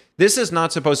championship. So this is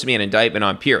not supposed to be an indictment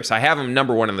on Pierce. I have him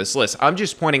number 1 on this list. I'm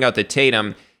just pointing out that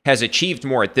Tatum has achieved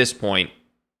more at this point,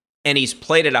 and he's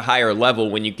played at a higher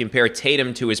level when you compare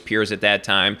Tatum to his peers at that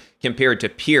time compared to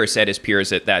Pierce at his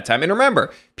peers at that time. And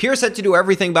remember, Pierce had to do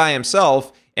everything by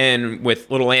himself, and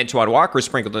with little Antoine Walker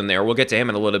sprinkled in there. We'll get to him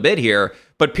in a little bit here.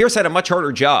 But Pierce had a much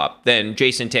harder job than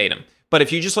Jason Tatum. But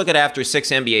if you just look at after 6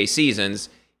 NBA seasons,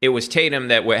 it was Tatum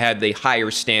that had the higher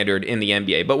standard in the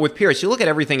NBA. But with Pierce, you look at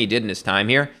everything he did in his time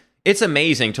here, it's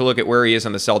amazing to look at where he is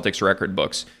on the Celtics record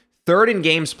books. 3rd in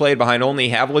games played behind only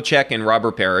Havlicek and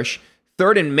Robert Parrish.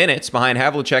 3rd in minutes behind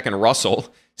Havlicek and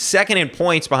Russell. 2nd in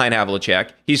points behind Havlicek.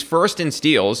 He's 1st in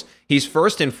steals. He's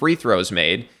 1st in free throws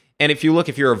made. And if you're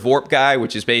a VORP guy,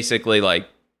 which is basically like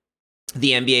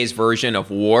the NBA's version of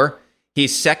WAR,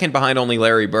 he's 2nd behind only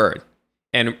Larry Bird.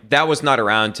 And that was not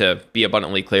around, to be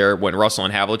abundantly clear, when Russell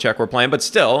and Havlicek were playing. But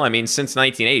still, I mean, since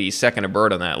 1980, he's 2nd to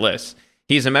Bird on that list.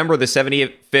 He's a member of the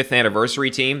 75th anniversary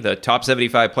team, the top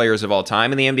 75 players of all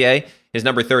time in the NBA. His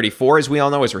number 34, as we all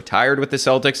know, is retired with the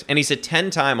Celtics. And he's a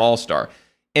 10-time All-Star.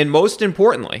 And most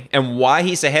importantly, and why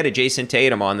he's ahead of Jason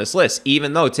Tatum on this list,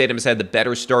 even though Tatum has had the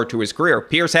better start to his career,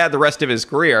 Pierce had the rest of his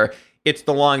career, it's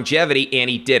the longevity, and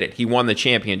he did it. He won the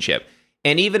championship.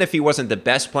 And even if he wasn't the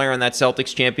best player on that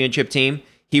Celtics championship team,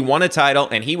 he won a title,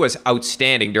 and he was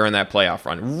outstanding during that playoff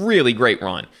run. Really great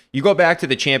run. You go back to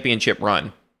the championship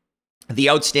run, the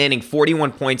outstanding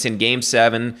 41 points in Game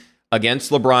 7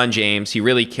 against LeBron James. He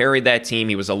really carried that team.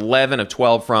 He was 11 of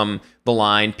 12 from the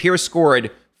line. Pierce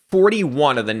scored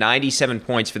 41 of the 97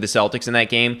 points for the Celtics in that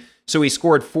game. So he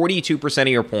scored 42% of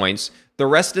your points. The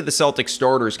rest of the Celtics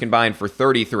starters combined for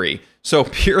 33. So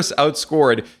Pierce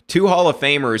outscored 2 Hall of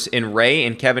Famers in Ray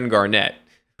and Kevin Garnett,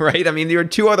 right? I mean, there are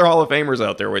 2 other Hall of Famers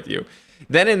out there with you.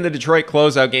 Then in the Detroit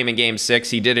closeout game in Game 6,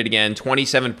 he did it again,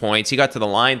 27 points. He got to the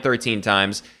line 13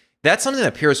 times. That's something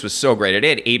that Pierce was so great at. He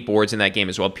had 8 boards in that game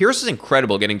as well. Pierce is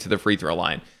incredible getting to the free throw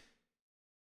line.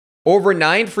 Over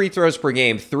 9 free throws per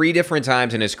game, 3 different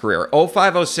times in his career.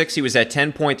 05-06, he was at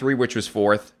 10.3, which was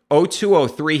 4th.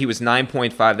 02-03, he was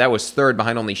 9.5. That was 3rd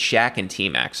behind only Shaq and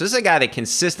T-Mac. So this is a guy that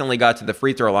consistently got to the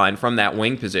free throw line from that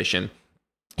wing position.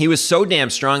 He was so damn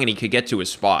strong and he could get to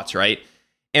his spots, right?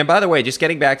 And by the way, just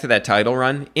getting back to that title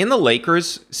run, in the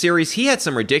Lakers series, he had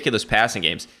some ridiculous passing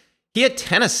games. He had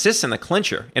 10 assists in the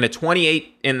clincher and a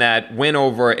 28 in that win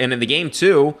over, and in the game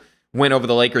 2, win over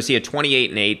the Lakers, he had 28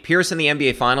 and 8. Pierce in the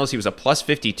NBA Finals, he was a plus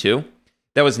 52.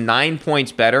 That was 9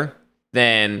 points better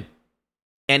than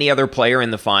any other player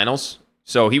in the finals.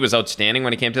 So he was outstanding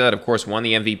when it came to that. Of course, won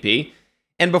the MVP.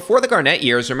 And before the Garnett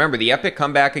years, remember the epic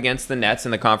comeback against the Nets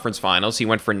in the conference finals. He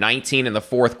went for 19 in the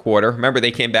 4th quarter. Remember,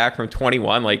 they came back from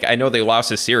 21. Like, I know they lost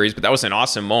the series, but that was an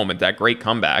awesome moment, that great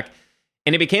comeback.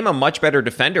 And he became a much better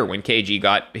defender when KG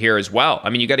got here as well. I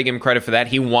mean, you got to give him credit for that.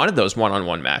 He wanted those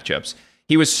one-on-one matchups.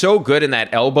 He was so good in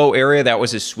that elbow area. That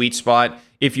was his sweet spot.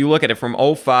 If you look at it from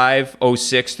 05,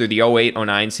 06 through the 08,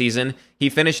 09 season, he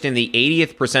finished in the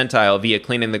 80th percentile via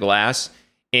cleaning the glass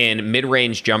in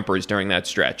mid-range jumpers during that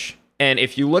stretch. And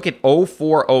if you look at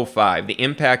 04, 05, the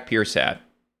impact Pierce had,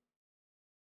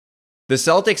 the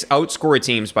Celtics outscored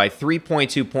teams by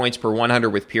 3.2 points per 100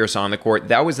 with Pierce on the court.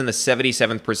 That was in the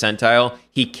 77th percentile.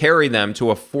 He carried them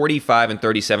to a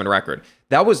 45-37 record.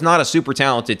 That was not a super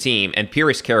talented team, and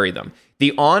Pierce carried them.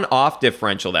 The on-off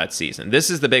differential that season, this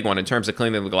is the big one in terms of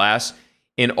cleaning the glass.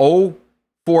 In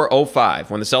 04-05,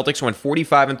 when the Celtics went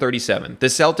 45-37, the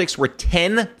Celtics were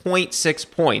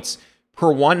 10.6 points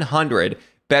per 100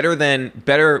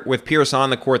 better with Pierce on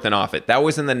the court than off it. That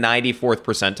was in the 94th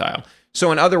percentile.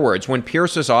 So in other words, when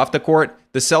Pierce was off the court,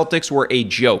 the Celtics were a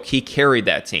joke. He carried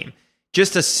that team.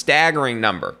 Just a staggering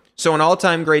number. So an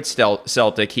all-time great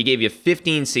Celtic, he gave you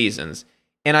 15 seasons.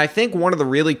 And I think one of the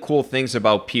really cool things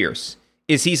about Pierce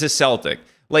is he's a Celtic.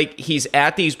 Like, he's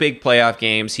at these big playoff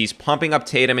games. He's pumping up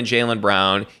Tatum and Jaylen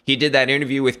Brown. He did that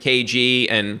interview with KG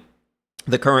and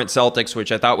the current Celtics,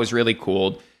 which I thought was really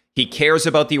cool. He cares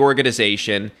about the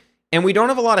organization. And we don't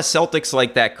have a lot of Celtics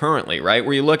like that currently, right?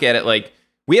 Where you look at it like,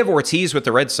 we have Ortiz with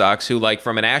the Red Sox, who, like,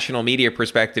 from a national media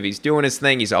perspective, he's doing his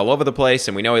thing. He's all over the place,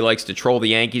 and we know he likes to troll the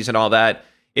Yankees and all that.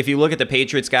 If you look at the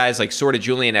Patriots guys, like sort of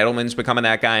Julian Edelman's becoming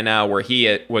that guy now, where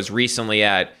he was recently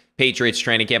at Patriots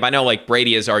training camp. I know, like,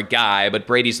 Brady is our guy, but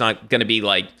Brady's not going to be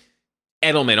like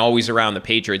Edelman, always around the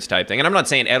Patriots type thing. And I'm not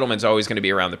saying Edelman's always going to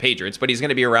be around the Patriots, but he's going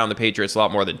to be around the Patriots a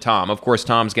lot more than Tom. Of course,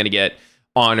 Tom's going to get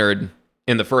honored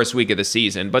in the first week of the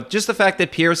season. But just the fact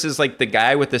that Pierce is like the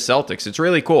guy with the Celtics, it's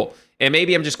really cool. And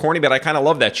maybe I'm just corny, but I kind of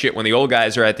love that shit when the old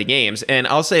guys are at the games. And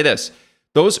I'll say this,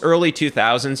 those early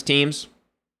 2000s teams,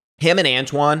 him and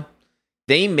Antoine,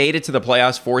 they made it to the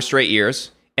playoffs 4 straight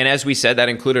years. And as we said, that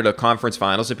included a conference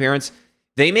finals appearance.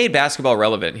 They made basketball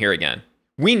relevant here again.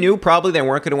 We knew probably they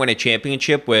weren't going to win a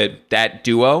championship with that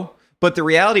duo. But the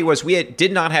reality was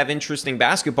did not have interesting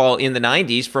basketball in the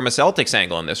 90s from a Celtics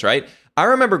angle in this, right? I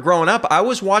remember growing up, I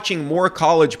was watching more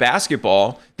college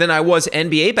basketball than I was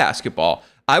NBA basketball.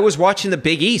 I was watching the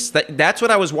Big East. That's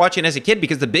what I was watching as a kid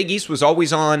because the Big East was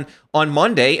always on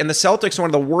Monday, and the Celtics were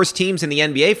one of the worst teams in the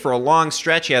NBA for a long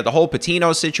stretch. You had the whole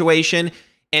Patino situation,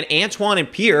 and Antoine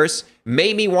and Pierce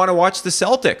made me want to watch the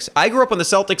Celtics. I grew up when the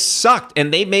Celtics sucked,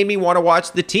 and they made me want to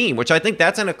watch the team, which I think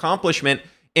that's an accomplishment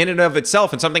in and of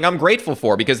itself and something I'm grateful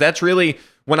for because that's really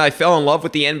when I fell in love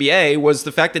with the NBA was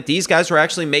the fact that these guys were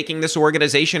actually making this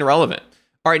organization relevant.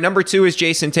 All right, number 2 is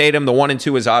Jason Tatum. The 1 and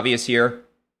 2 is obvious here.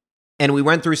 And we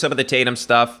went through some of the Tatum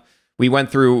stuff. We went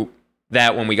through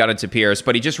that when we got into Pierce,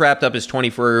 but he just wrapped up his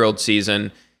 24-year-old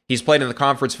season. He's played in the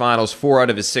conference finals 4 out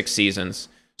of his 6 seasons.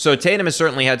 So Tatum has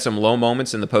certainly had some low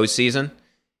moments in the postseason.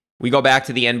 We go back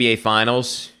to the NBA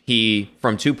Finals. He,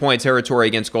 from 2-point territory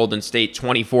against Golden State,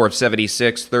 24 of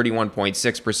 76,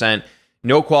 31.6%.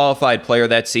 No qualified player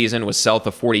that season was south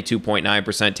of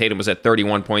 42.9%. Tatum was at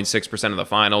 31.6% of the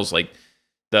finals. Like,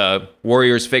 the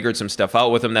Warriors figured some stuff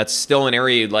out with him. That's still an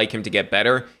area you'd like him to get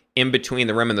better in between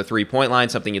the rim and the three-point line,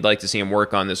 something you'd like to see him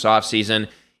work on this offseason.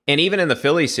 And even in the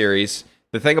Philly series,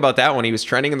 the thing about that one, he was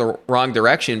trending in the wrong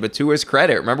direction, but to his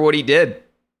credit, remember what he did?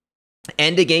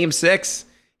 End of Game 6.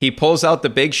 He pulls out the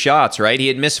big shots, right? He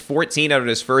had missed 14 out of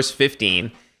his first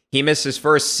 15. He missed his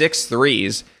first 6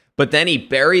 threes, but then he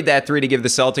buried that three to give the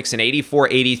Celtics an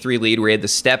 84-83 lead where he had the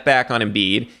step back on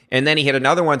Embiid, and then he hit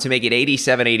another one to make it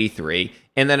 87-83,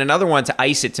 and then another one to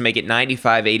ice it to make it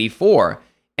 95-84.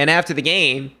 And after the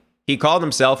game, he called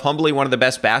himself humbly one of the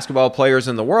best basketball players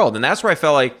in the world, and that's where I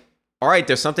felt like, all right,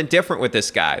 there's something different with this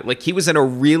guy. Like, he was in a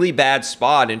really bad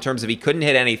spot in terms of he couldn't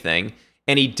hit anything,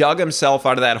 and he dug himself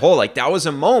out of that hole. Like, that was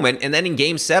a moment. And then in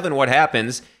Game 7, what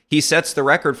happens? He sets the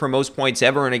record for most points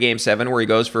ever in a Game 7 where he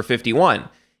goes for 51.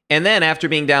 And then after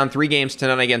being down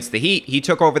 3-0 against the Heat, he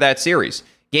took over that series.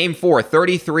 Game 4,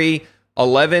 33,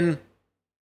 11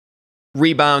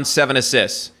 rebounds, 7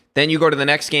 assists. Then you go to the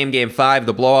next game, Game 5,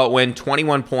 the blowout win,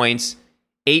 21 points,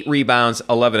 8 rebounds,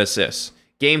 11 assists.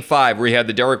 Game 5, where he had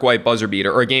the Derek White buzzer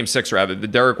beater, or Game 6 rather, the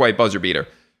Derek White buzzer beater.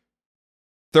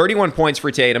 31 points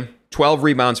for Tatum, 12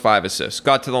 rebounds, 5 assists.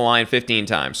 Got to the line 15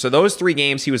 times. So those 3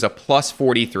 games, he was a plus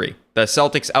 43. The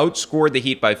Celtics outscored the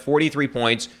Heat by 43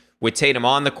 points with Tatum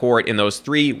on the court in those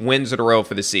 3 wins in a row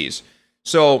for the C's.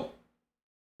 So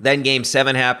then Game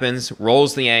 7 happens,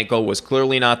 rolls the ankle, was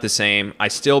clearly not the same. I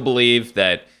still believe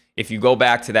that if you go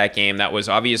back to that game, that was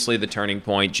obviously the turning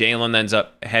point. Jalen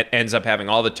ends up having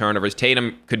all the turnovers.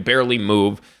 Tatum could barely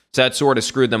move, so that sort of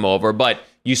screwed them over. But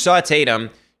you saw Tatum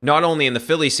not only in the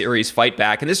Philly series fight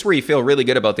back, and this is where you feel really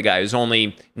good about the guy who's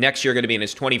only next year going to be in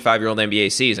his 25-year-old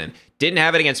NBA season. Didn't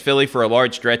have it against Philly for a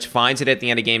large stretch, finds it at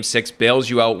the end of Game 6, bails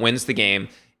you out, wins the game.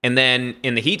 And then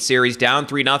in the Heat series, down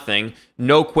 3-0,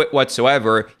 no quit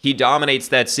whatsoever. He dominates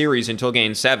that series until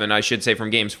Game 7, I should say, from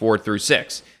Games 4 through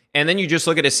 6. And then you just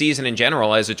look at his season in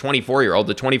general as a 24-year-old.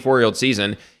 The 24-year-old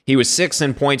season, he was 6th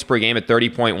in points per game at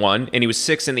 30.1, and he was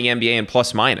 6th in the NBA in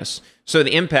plus-minus. So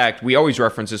the impact, we always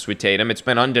reference this with Tatum, it's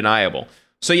been undeniable.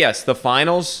 So yes, the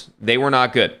finals, they were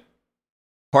not good.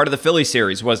 Part of the Philly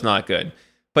series was not good.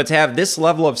 But to have this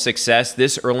level of success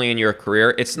this early in your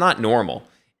career, it's not normal.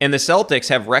 And the Celtics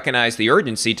have recognized the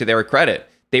urgency to their credit.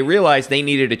 They realized they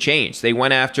needed a change. They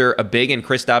went after a big in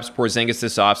Kristaps Porzingis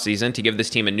this offseason to give this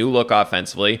team a new look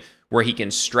offensively where he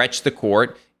can stretch the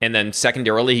court, and then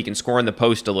secondarily, he can score in the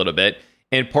post a little bit.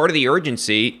 And part of the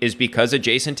urgency is because of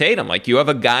Jason Tatum. Like, you have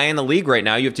a guy in the league right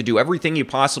now, you have to do everything you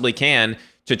possibly can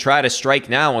to try to strike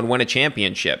now and win a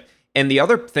championship. And the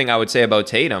other thing I would say about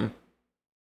Tatum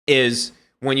is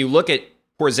when you look at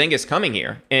Porzingis coming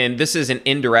here, and this is an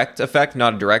indirect effect,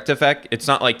 not a direct effect. It's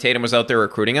not like Tatum was out there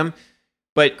recruiting him.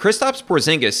 But Kristaps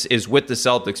Porzingis is with the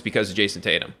Celtics because of Jason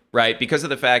Tatum, right? Because of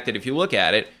the fact that if you look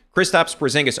at it, Kristaps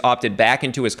Porzingis opted back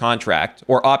into his contract,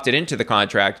 or opted into the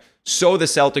contract, so the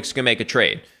Celtics can make a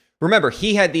trade. Remember,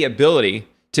 he had the ability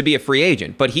to be a free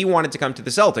agent, but he wanted to come to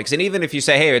the Celtics. And even if you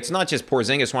say, hey, it's not just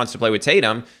Porzingis wants to play with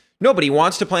Tatum, nobody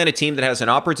wants to play on a team that has an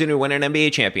opportunity to win an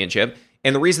NBA championship.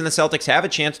 And the reason the Celtics have a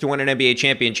chance to win an NBA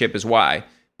championship is why?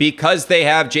 Because they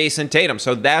have Jason Tatum.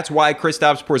 So that's why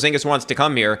Kristaps Porzingis wants to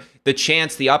come here. The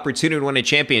chance, the opportunity to win a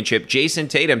championship. Jason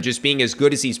Tatum, just being as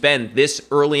good as he's been this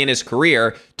early in his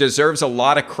career, deserves a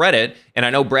lot of credit. And I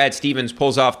know Brad Stevens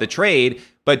pulls off the trade,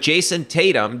 but Jason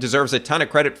Tatum deserves a ton of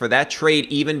credit for that trade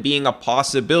even being a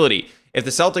possibility. If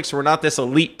the Celtics were not this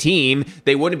elite team,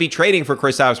 they wouldn't be trading for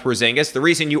Kristaps Porzingis. The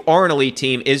reason you are an elite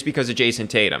team is because of Jason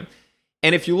Tatum.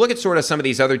 And if you look at sort of some of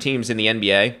these other teams in the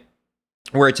NBA,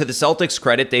 where to the Celtics'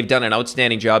 credit, they've done an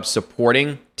outstanding job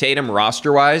supporting Tatum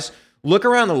roster-wise. Look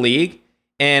around the league,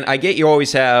 and I get you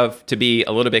always have to be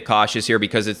a little bit cautious here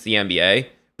because it's the NBA,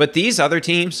 but these other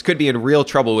teams could be in real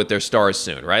trouble with their stars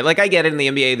soon, right? Like, I get it in the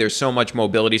NBA, there's so much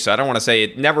mobility, so I don't want to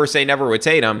say never with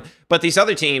Tatum, but these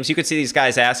other teams, you could see these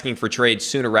guys asking for trades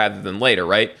sooner rather than later,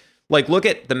 right? Like, look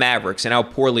at the Mavericks and how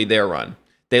poorly they're run.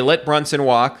 They let Brunson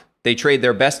walk. They trade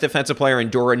their best defensive player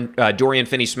in Dorian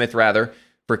Finney-Smith,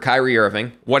 for Kyrie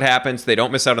Irving. What happens? They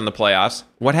don't miss out on the playoffs.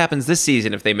 What happens this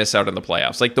season if they miss out on the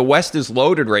playoffs? Like, the West is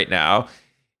loaded right now.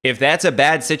 If that's a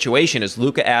bad situation, is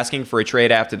Luka asking for a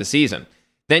trade after the season?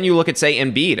 Then you look at, say,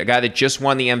 Embiid, a guy that just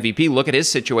won the MVP. Look at his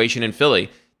situation in Philly.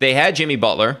 They had Jimmy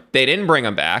Butler. They didn't bring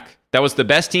him back. That was the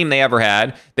best team they ever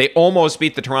had. They almost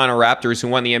beat the Toronto Raptors, who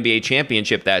won the NBA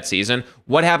championship that season.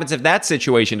 What happens if that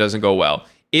situation doesn't go well?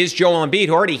 Is Joel Embiid,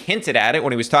 who already hinted at it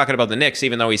when he was talking about the Knicks,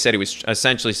 even though he said he was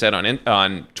essentially said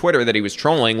on Twitter that he was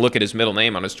trolling, look at his middle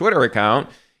name on his Twitter account.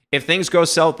 If things go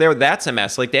south there, that's a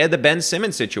mess. Like, they had the Ben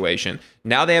Simmons situation.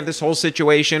 Now they have this whole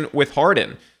situation with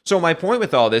Harden. So my point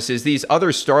with all this is these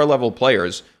other star-level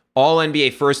players, all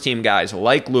NBA first-team guys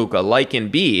like Luka, like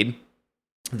Embiid,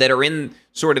 that are in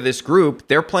sort of this group,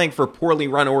 they're playing for poorly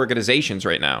run organizations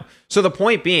right now. So the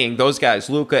point being, those guys,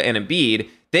 Luka and Embiid,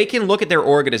 they can look at their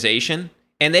organization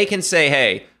and they can say,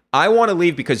 hey, I want to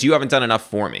leave because you haven't done enough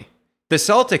for me. The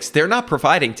Celtics, they're not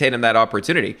providing Tatum that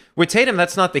opportunity. With Tatum,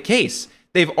 that's not the case.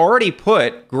 They've already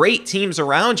put great teams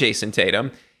around Jason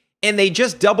Tatum, and they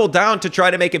just doubled down to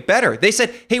try to make it better. They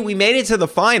said, hey, we made it to the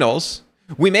finals.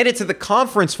 We made it to the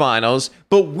conference finals,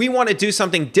 but we want to do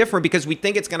something different because we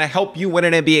think it's going to help you win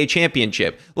an NBA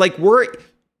championship. Like, we're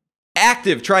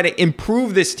active trying to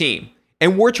improve this team,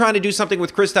 and we're trying to do something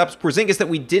with Kristaps Porzingis that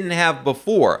we didn't have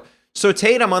before. So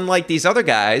Tatum, unlike these other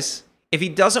guys, if he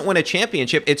doesn't win a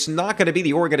championship, it's not going to be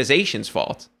the organization's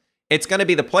fault. It's going to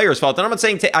be the player's fault. And I'm not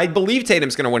saying I believe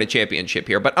Tatum's going to win a championship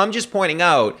here, but I'm just pointing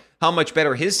out how much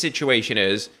better his situation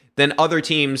is than other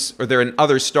teams or than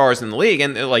other stars in the league.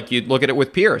 And like you look at it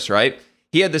with Pierce, right?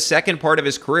 He had the second part of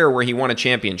his career where he won a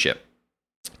championship.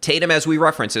 Tatum, as we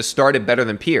referenced, has started better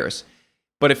than Pierce.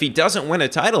 But if he doesn't win a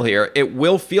title here, it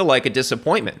will feel like a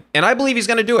disappointment. And I believe he's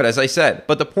going to do it, as I said.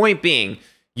 But the point being,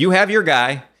 you have your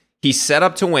guy. He's set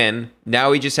up to win.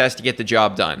 Now he just has to get the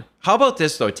job done. How about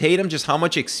this, though? Tatum, just how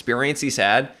much experience he's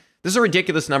had. This is a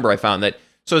ridiculous number I found.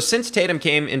 So since Tatum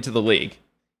came into the league,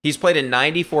 he's played in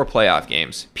 94 playoff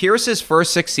games. Pierce's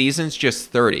first 6 seasons,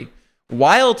 just 30.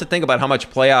 Wild to think about how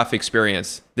much playoff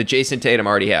experience that Jason Tatum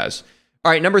already has.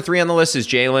 All right, number 3 on the list is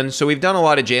Jalen. So we've done a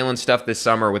lot of Jalen stuff this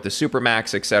summer with the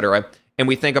Supermax, etc. And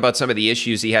we think about some of the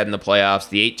issues he had in the playoffs,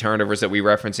 the 8 turnovers that we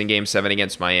referenced in Game 7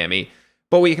 against Miami.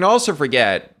 But we can also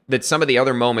forget that some of the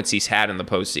other moments he's had in the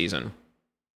postseason.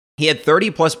 He had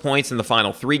 30-plus points in the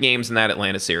final 3 games in that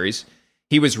Atlanta series.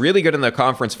 He was really good in the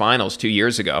conference finals 2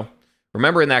 years ago.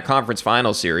 Remember in that conference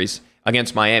finals series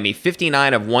against Miami,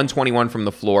 59 of 121 from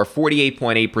the floor,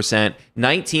 48.8%,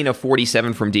 19 of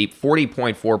 47 from deep,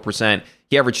 40.4%.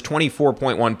 He averaged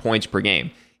 24.1 points per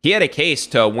game. He had a case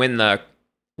to win the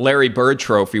Larry Bird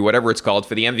Trophy, whatever it's called,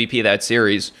 for the MVP of that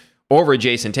series over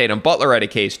Jason Tatum. Butler had a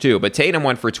case too, but Tatum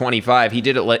went for 25. He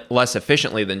did it less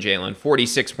efficiently than Jalen,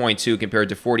 46.2 compared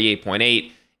to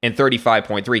 48.8 and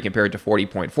 35.3 compared to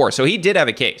 40.4. So he did have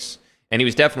a case, and he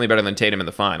was definitely better than Tatum in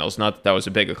the finals. Not that that was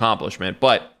a big accomplishment,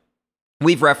 but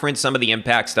we've referenced some of the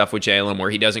impact stuff with Jalen where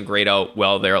he doesn't grade out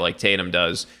well there like Tatum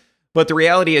does. But the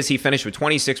reality is he finished with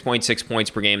 26.6 points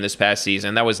per game this past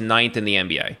season. That was 9th in the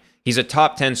NBA. He's a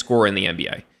top 10 scorer in the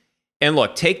NBA. And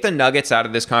look, take the Nuggets out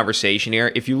of this conversation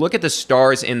here. If you look at the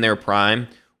stars in their prime,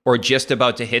 or just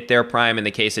about to hit their prime in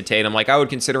the case of Tatum, like I would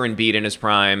consider Embiid in his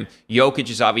prime. Jokic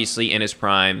is obviously in his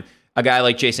prime. A guy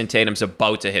like Jason Tatum's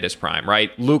about to hit his prime,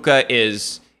 right? Luka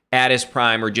is at his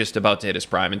prime or just about to hit his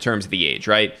prime in terms of the age,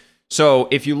 right? So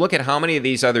if you look at how many of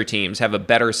these other teams have a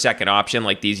better second option,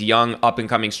 like these young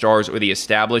up-and-coming stars or the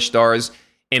established stars,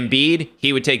 Embiid,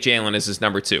 he would take Jalen as his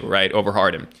number 2, right, over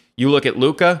Harden. You look at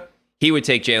Luka, he would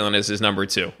take Jalen as his number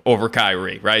 2 over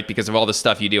Kyrie, right? Because of all the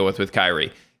stuff you deal with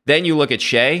Kyrie. Then you look at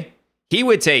Shea. He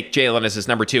would take Jalen as his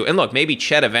number 2. And look, maybe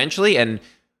Chet eventually, and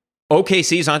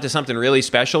OKC's onto something really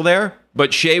special there,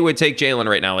 but Shea would take Jalen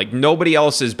right now. Like, nobody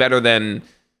else is better than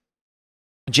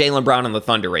Jaylen Brown on the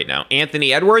Thunder right now.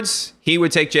 Anthony Edwards, he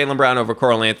would take Jaylen Brown over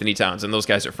Karl Anthony Towns, and those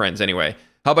guys are friends anyway.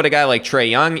 How about a guy like Trae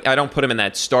Young? I don't put him in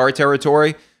that star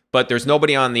territory, but there's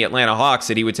nobody on the Atlanta Hawks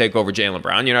that he would take over Jaylen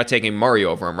Brown. You're not taking Murray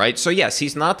over him, right? So yes,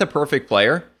 he's not the perfect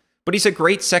player, but he's a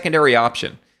great secondary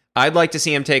option. I'd like to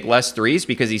see him take less threes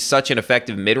because he's such an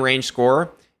effective mid-range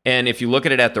scorer. And if you look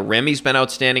at it at the rim, he's been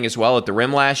outstanding as well. At the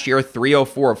rim last year,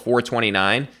 304 of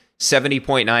 429,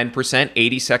 70.9%,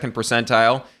 82nd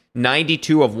percentile,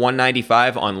 92 of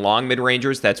 195 on long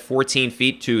mid-rangers. That's 14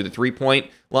 feet to the three-point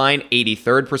line,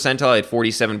 83rd percentile at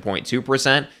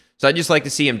 47.2%. So I'd just like to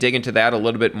see him dig into that a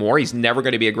little bit more. He's never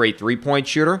going to be a great three-point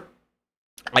shooter.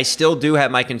 I still do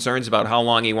have my concerns about how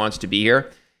long he wants to be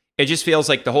here. It just feels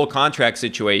like the whole contract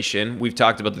situation, we've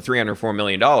talked about the $304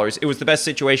 million, it was the best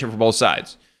situation for both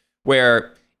sides.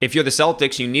 Where if you're the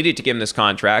Celtics, you needed to give him this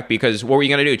contract because what were you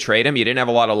going to do? Trade him? You didn't have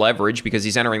a lot of leverage because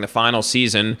he's entering the final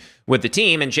season with the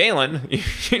team. And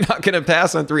Jalen, you're not going to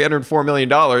pass on $304 million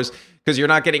because you're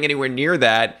not getting anywhere near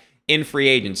that in free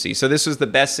agency. So this was the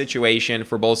best situation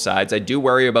for both sides. I do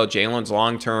worry about Jalen's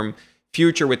long-term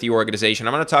future with the organization.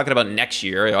 I'm not talking about next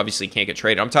year. I obviously can't get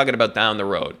traded. I'm talking about down the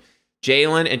road.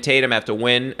 Jalen and Tatum have to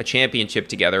win a championship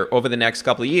together over the next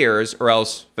couple of years, or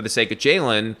else, for the sake of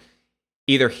Jalen,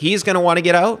 either he's going to want to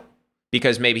get out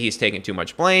because maybe he's taking too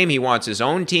much blame, he wants his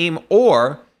own team,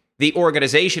 or the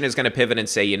organization is going to pivot and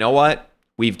say, you know what?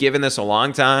 We've given this a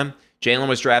long time. Jalen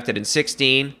was drafted in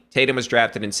 16. Tatum was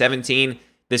drafted in 17.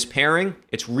 This pairing,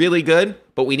 it's really good,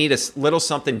 but we need a little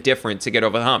something different to get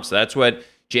over the hump. So that's what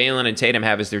Jalen and Tatum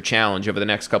have as their challenge over the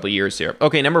next couple of years here.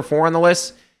 Okay, number 4 on the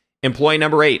list, employee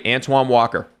number 8, Antoine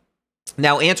Walker.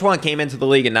 Now, Antoine came into the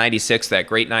league in 96, that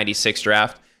great 96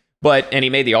 draft. And he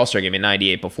made the All-Star game in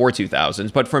 98 before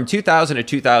 2000s. But from 2000 to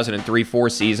 2003, 4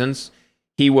 seasons,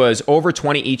 He was over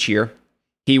 20 each year.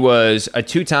 He was a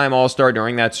 2-time All-Star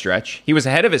during that stretch. He was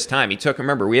ahead of his time.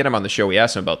 Remember, we had him on the show. We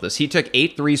asked him about this. He took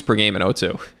 8 threes per game in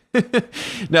 02.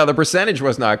 Now, the percentage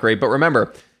was not great, but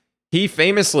remember, he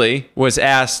famously was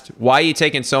asked, why are you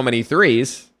taking so many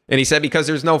threes? And he said, because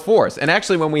there's no fours. And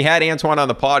actually, when we had Antoine on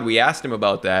the pod, we asked him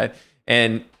about that.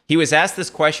 And he was asked this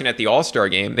question at the All-Star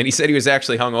game. And he said he was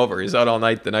actually hungover. He was out all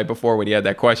night the night before when he had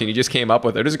that question. He just came up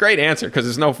with it. It was a great answer because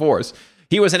there's no fours.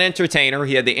 He was an entertainer.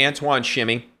 He had the Antoine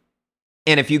shimmy.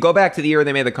 And if you go back to the year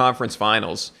they made the conference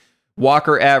finals,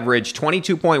 Walker averaged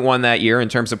 22.1 that year in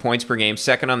terms of points per game,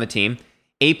 second on the team,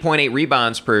 8.8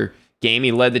 rebounds per game.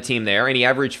 He led the team there, and he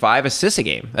averaged 5 assists a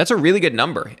game. That's a really good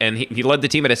number, and he led the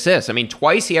team at assists. I mean,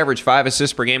 twice he averaged 5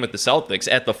 assists per game with the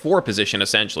Celtics at the 4 position,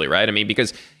 essentially, right? I mean,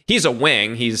 because he's a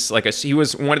wing. He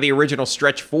was one of the original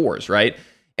stretch 4s, right?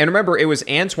 And remember, it was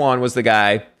Antoine was the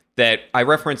guy that I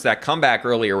referenced that comeback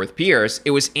earlier with Pierce.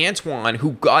 It was Antoine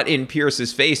who got in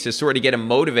Pierce's face to sort of get him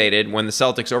motivated when the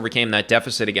Celtics overcame that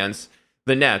deficit against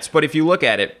the Nets. But if you look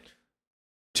at it,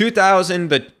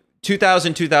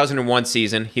 2000-2001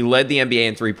 season, he led the NBA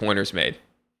in three-pointers made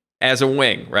as a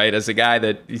wing, right? As a guy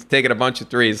that he's taking a bunch of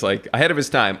threes, like ahead of his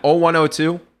time.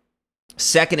 01-02,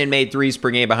 second in made threes per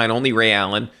game behind only Ray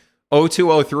Allen.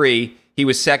 02-03, he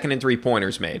was second in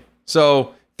three-pointers made.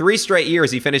 So 3 straight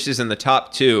years, he finishes in the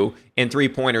top 2 in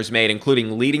three-pointers made,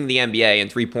 including leading the NBA in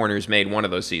three-pointers made one of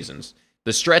those seasons.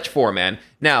 The stretch 4, man.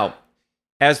 Now,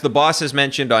 as the boss has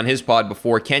mentioned on his pod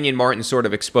before, Kenyon Martin sort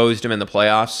of exposed him in the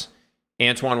playoffs.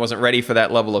 Antoine wasn't ready for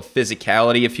that level of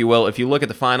physicality, if you will. If you look at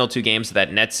the final 2 games of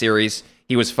that Nets series,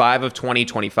 he was 5 of 20,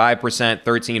 25%,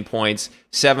 13 points,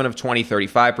 7 of 20,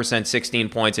 35%, 16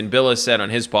 points. And Bill has said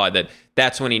on his pod that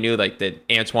that's when he knew that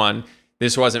Antoine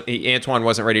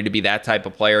wasn't ready to be that type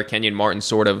of player. Kenyon Martin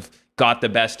sort of got the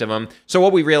best of him. So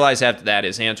what we realized after that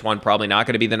is Antoine probably not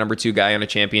going to be the number 2 guy on a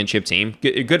championship team.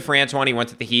 Good for Antoine. He went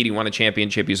to the Heat. He won a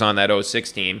championship. He was on that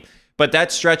 06 team. But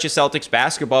that stretch of Celtics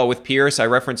basketball with Pierce, I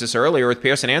referenced this earlier with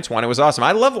Pierce and Antoine, it was awesome.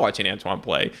 I love watching Antoine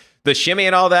play. The shimmy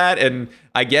and all that, and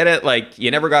I get it, like,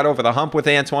 you never got over the hump with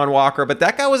Antoine Walker, but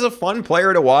that guy was a fun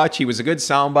player to watch. He was a good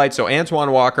soundbite. So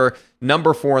Antoine Walker,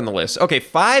 number 4 on the list. Okay,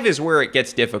 5 is where it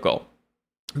gets difficult.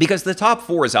 Because the top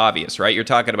 4 is obvious, right? You're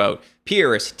talking about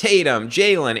Pierce, Tatum,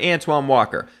 Jalen, Antoine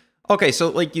Walker. Okay, so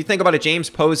like you think about it,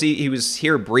 James Posey, he was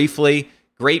here briefly.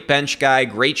 Great bench guy,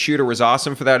 great shooter, was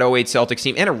awesome for that 08 Celtics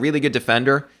team, and a really good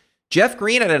defender. Jeff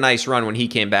Green had a nice run when he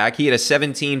came back. He had a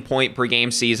 17-point per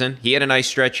game season. He had a nice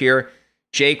stretch here.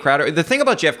 Jay Crowder. The thing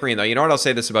about Jeff Green, though, you know what? I'll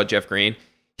say this about Jeff Green.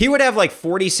 He would have like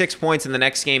 46 points in the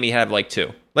next game. He had like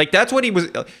 2. Like, that's what he was.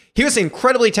 He was an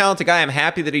incredibly talented guy. I'm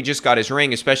happy that he just got his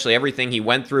ring, especially everything he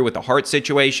went through with the heart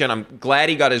situation. I'm glad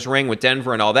he got his ring with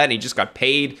Denver and all that, and he just got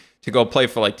paid to go play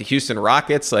for like the Houston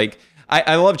Rockets. Like,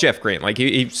 I love Jeff Green. Like,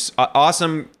 he's an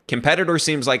awesome competitor,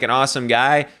 seems like an awesome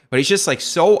guy, but he's just like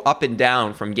so up and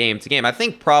down from game to game. I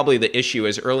think probably the issue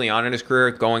is early on in his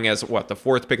career, going as the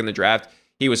 4th pick in the draft,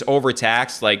 he was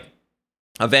overtaxed. Like,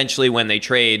 eventually when they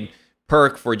trade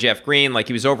Perk for Jeff Green, like,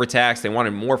 he was overtaxed. They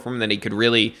wanted more from him than he could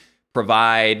really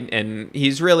provide, and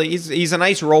he's a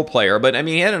nice role player. But I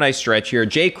mean, he had a nice stretch here.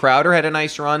 Jay Crowder had a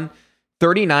nice run.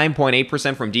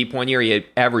 39.8% from deep one year. He had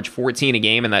averaged 14 a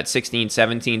game in that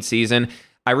 16-17 season.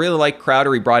 I really like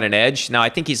Crowder. He brought an edge. Now, I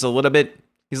think he's a little bit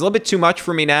too much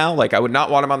for me now. Like, I would not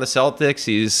want him on the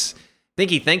Celtics. I think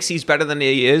he thinks he's better than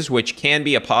he is, which can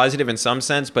be a positive in some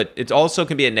sense, but it also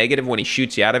can be a negative when he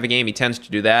shoots you out of a game. He tends to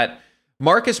do that.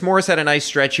 Marcus Morris had a nice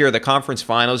stretch here. The conference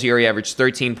finals year, he averaged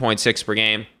 13.6 per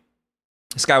game.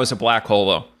 This guy was a black hole,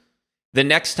 though. The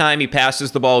next time he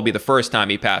passes the ball will be the first time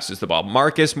he passes the ball.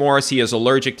 Marcus Morris, he is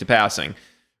allergic to passing.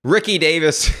 Ricky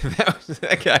Davis,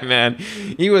 that guy, man,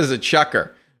 he was a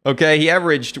chucker. Okay, he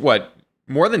averaged,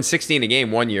 more than 16 a game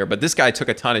one year, but this guy took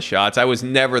a ton of shots. I was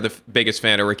never the biggest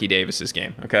fan of Ricky Davis's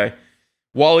game, okay?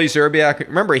 Wally Szczerbiak,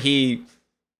 remember, he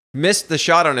missed the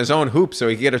shot on his own hoop so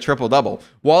he could get a triple-double.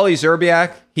 Wally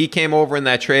Szczerbiak, he came over in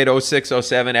that trade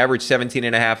 06-07, averaged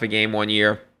 17.5 a game one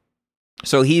year.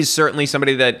 So he's certainly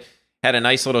somebody that had a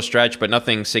nice little stretch, but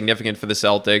nothing significant for the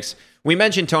Celtics. We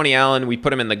mentioned Tony Allen. We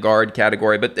put him in the guard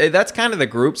category, but that's kind of the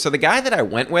group. So the guy that I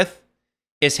went with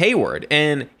is Hayward.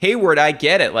 And Hayward, I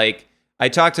get it. Like, I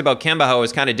talked about Kemba, how it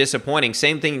was kind of disappointing.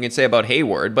 Same thing you can say about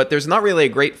Hayward, but there's not really a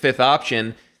great 5th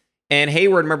option. And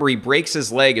Hayward, remember, he breaks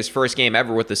his leg his first game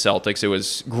ever with the Celtics. It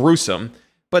was gruesome.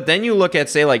 But then you look at,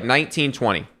 say, like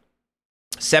 19-20.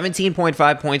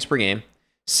 17.5 points per game.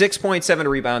 6.7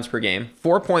 rebounds per game,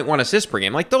 4.1 assists per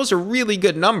game. Like, those are really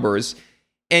good numbers.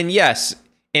 And yes,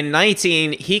 In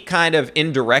 19, he kind of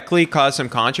indirectly caused some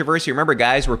controversy. Remember,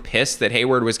 guys were pissed that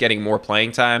Hayward was getting more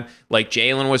playing time. Like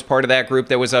Jalen was part of that group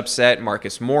that was upset.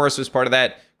 Marcus Morris was part of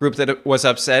that group that was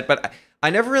upset. But I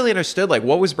never really understood, like,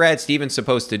 what was Brad Stevens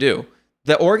supposed to do?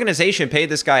 The organization paid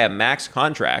this guy a max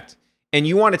contract, and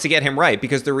you wanted to get him right,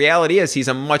 because the reality is he's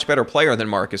a much better player than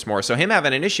Marcus Morris. So him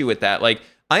having an issue with that, like,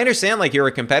 I understand, like, you're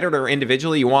a competitor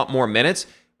individually, you want more minutes.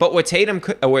 But what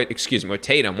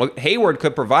what Hayward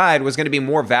could provide was going to be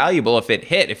more valuable if it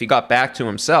hit, if he got back to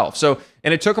himself. So,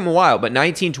 and it took him a while, but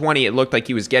 1920, it looked like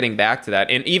he was getting back to that.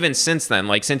 And even since then,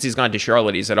 like since he's gone to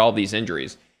Charlotte, he's had all these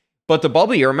injuries. But the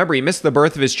bubble year, remember, he missed the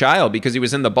birth of his child because he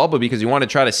was in the bubble because he wanted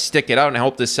to try to stick it out and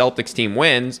hope the Celtics team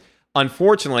wins.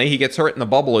 Unfortunately, he gets hurt in the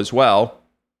bubble as well.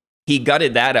 He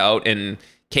gutted that out and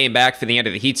came back for the end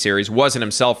of the Heat series. Wasn't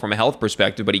himself from a health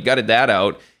perspective, but he gutted that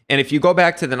out. And if you go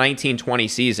back to the 1920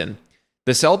 season,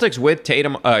 the Celtics with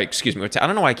Tatum, I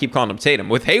don't know why I keep calling him Tatum,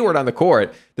 with Hayward on the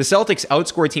court, the Celtics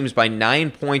outscored teams by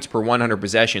 9 points per 100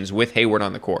 possessions with Hayward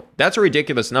on the court. That's a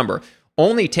ridiculous number.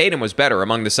 Only Tatum was better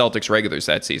among the Celtics regulars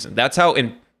that season. That's how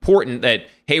important that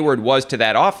Hayward was to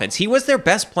that offense. He was their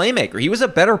best playmaker. He was a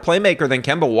better playmaker than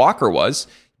Kemba Walker was,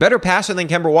 better passer than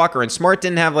Kemba Walker, and Smart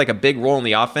didn't have like a big role in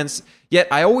the offense. Yet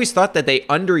I always thought that they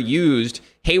underused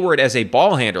Hayward as a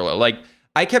ball handler. Like,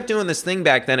 I kept doing this thing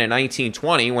back then in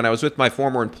 1920 when I was with my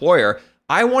former employer.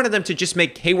 I wanted them to just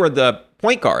make Hayward the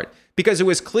point guard because it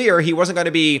was clear he wasn't going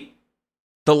to be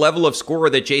the level of scorer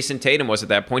that Jason Tatum was at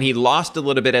that point. He lost a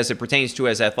little bit as it pertains to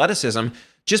his athleticism.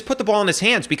 Just put the ball in his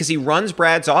hands because he runs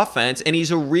Brad's offense and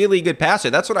he's a really good passer.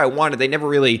 That's what I wanted. They never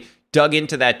really dug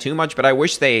into that too much, but I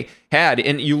wish they had.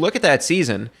 And you look at that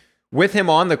season, with him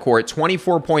on the court,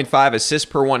 24.5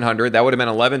 assists per 100. That would have been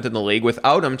 11th in the league.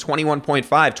 Without him, 21.5,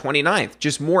 29th.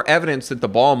 Just more evidence that the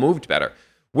ball moved better.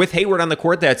 With Hayward on the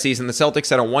court that season, the Celtics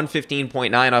had a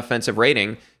 115.9 offensive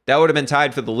rating. That would have been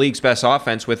tied for the league's best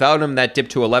offense. Without him, that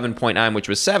dipped to 11.9, which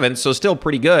was 7th, so still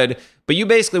pretty good. But you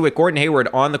basically, with Gordon Hayward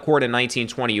on the court in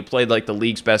 1920, you played like the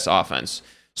league's best offense.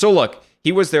 So look,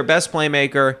 he was their best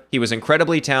playmaker. He was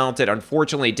incredibly talented.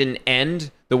 Unfortunately, it didn't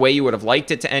end the way you would have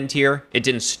liked it to end here. It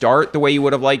didn't start the way you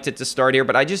would have liked it to start here.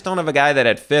 But I just don't have a guy that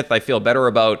at 5th I feel better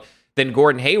about than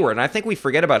Gordon Hayward. And I think we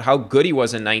forget about how good he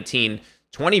was in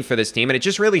 1920 for this team. And it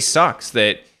just really sucks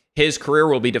that his career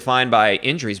will be defined by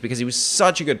injuries because he was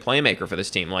such a good playmaker for this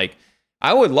team. Like,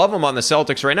 I would love him on the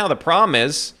Celtics right now. The problem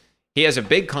is he has a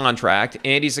big contract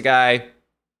and he's a guy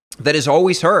that is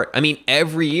always hurt. I mean,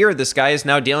 every year this guy is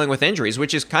now dealing with injuries,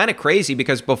 which is kind of crazy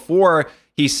because before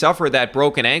he suffered that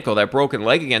broken ankle, that broken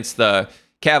leg against the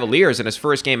Cavaliers in his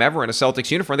first game ever in a Celtics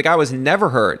uniform, the guy was never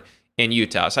hurt in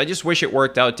Utah. So I just wish it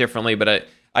worked out differently, but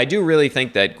I do really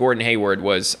think that Gordon Hayward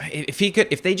was,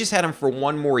 if they just had him for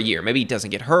one more year, maybe he doesn't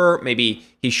get hurt, maybe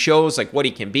he shows like what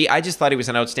he can be. I just thought he was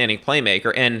an outstanding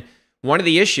playmaker. And one of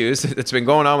the issues that's been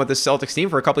going on with the Celtics team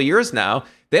for a couple of years now,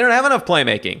 they don't have enough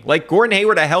playmaking. Like Gordon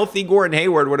Hayward, a healthy Gordon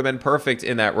Hayward would have been perfect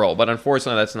in that role. But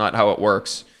unfortunately, that's not how it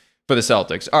works for the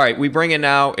Celtics. All right, we bring in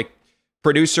now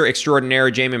producer extraordinaire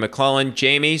Jamie McClellan.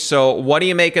 Jamie, so what do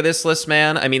you make of this list,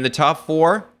 man? I mean, the top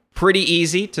 4, pretty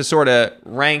easy to sort of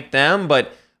rank them.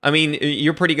 But, I mean,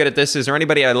 you're pretty good at this. Is there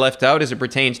anybody I left out as it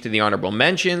pertains to the honorable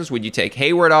mentions? Would you take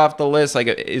Hayward off the list? Like,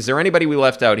 is there anybody we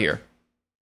left out here?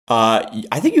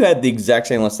 I think you had the exact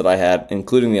same list that I had,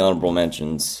 including the honorable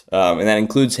mentions, and that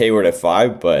includes Hayward at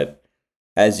 5. But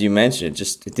as you mentioned,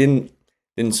 it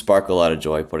didn't spark a lot of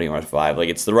joy putting him at 5. Like,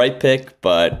 it's the right pick,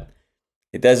 but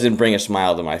it doesn't bring a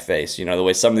smile to my face. You know, the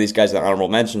way some of these guys in honorable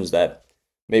mentions that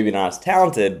maybe not as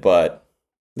talented, but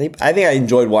I think I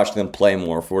enjoyed watching them play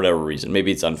more for whatever reason.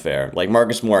 Maybe it's unfair. Like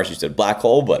Marcus Morris, you said black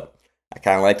hole, but I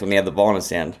kind of liked when he had the ball in his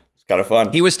hand. Kind of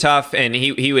fun. He was tough, and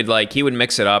he would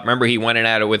mix it up. Remember, he went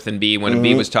at it with Embiid when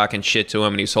Embiid was talking shit to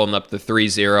him, and he was holding up the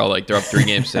 3-0, like they're up 3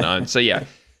 games to none. So yeah,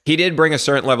 he did bring a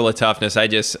certain level of toughness.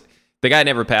 The guy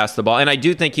never passed the ball, and I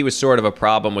do think he was sort of a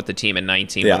problem with the team in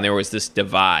 19 when there was this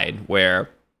divide where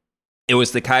it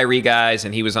was the Kyrie guys,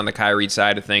 and he was on the Kyrie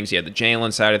side of things. He had the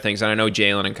Jalen side of things, and I know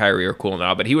Jalen and Kyrie are cool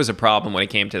now, but he was a problem when it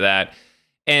came to that.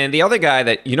 And the other guy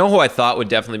that, you know who I thought would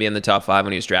definitely be in the top 5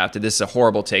 when he was drafted? This is a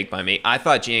horrible take by me. I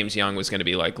thought James Young was going to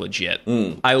be, like, legit.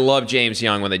 I love James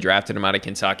Young when they drafted him out of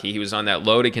Kentucky. He was on that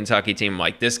loaded Kentucky team. I'm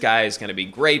like, this guy is going to be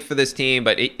great for this team,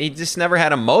 but he just never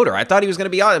had a motor. I thought he was going to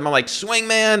be awesome. I'm like, swing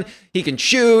man, he can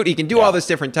shoot, he can do all this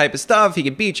different type of stuff, he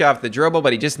can beat you off the dribble,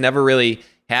 but he just never really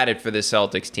had it for the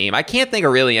Celtics team. I can't think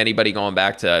of really anybody going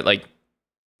back to, like,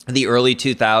 the early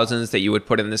 2000s that you would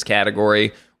put in this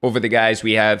category over the guys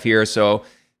we have here, so...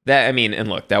 and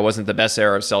look, that wasn't the best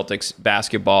era of Celtics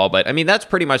basketball, but I mean, that's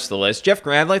pretty much the list. Jeff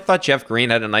Green, I thought Jeff Green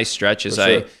had a nice stretch as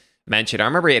I mentioned. I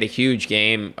remember he had a huge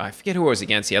game. I forget who it was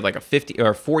against. He had like a 50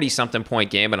 or 40 something point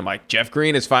game, and I'm like, Jeff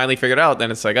Green has finally figured out.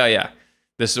 Then it's like, oh yeah,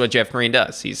 this is what Jeff Green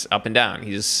does. He's up and down.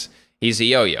 He's a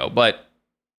yo-yo. But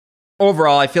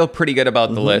overall, I feel pretty good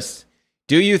about the list.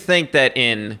 Do you think that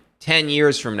in 10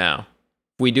 years from now,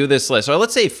 if we do this list, or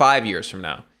let's say 5 years from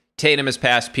now, Tatum has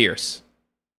passed Pierce?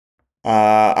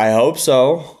 I hope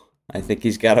so. I think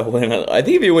he's got to win. I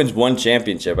think if he wins one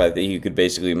championship, I think you could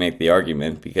basically make the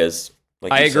argument because,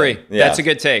 like I agree. said, yeah. That's a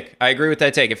good take. I agree with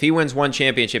that take. If he wins one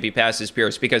championship, he passes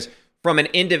Pierce because from an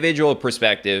individual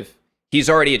perspective, he's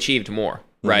already achieved more,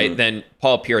 right, than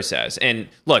Paul Pierce has. And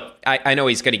look, I know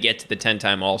he's going to get to the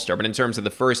 10-time All-Star, but in terms of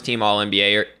the first team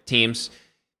All-NBA teams,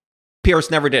 Pierce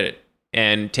never did it.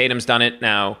 And Tatum's done it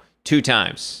now 2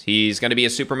 times. He's going to be a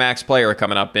Supermax player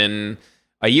coming up in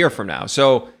a year from now.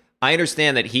 So I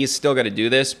understand that he's still got to do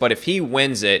this, but if he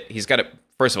wins it, he's got to,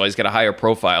 first of all, he's got a higher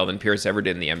profile than Pierce ever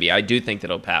did in the NBA. I do think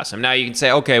that he'll pass him. Now you can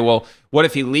say, okay, well, what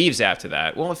if he leaves after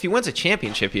that? Well, if he wins a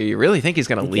championship, you really think he's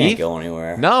going to leave? Can't go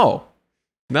anywhere. No,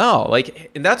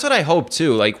 like, and that's what I hope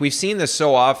too. Like, we've seen this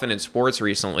so often in sports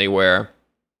recently where,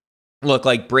 look,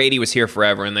 like Brady was here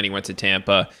forever and then he went to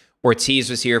Tampa. Ortiz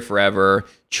was here forever.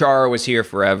 Chara was here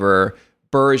forever.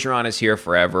 Bergeron is here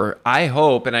forever. I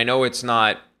hope, and I know it's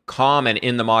not common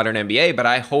in the modern NBA, but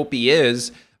I hope he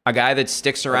is a guy that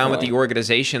sticks around with the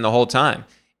organization the whole time.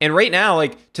 And right now,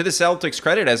 like, to the Celtics'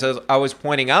 credit, as I was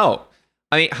pointing out,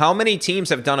 I mean, how many teams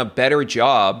have done a better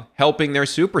job helping their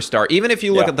superstar? Even if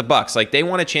you look at the Bucks, like, they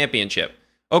won a championship.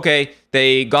 Okay,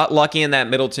 they got lucky in that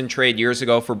Middleton trade years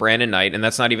ago for Brandon Knight, and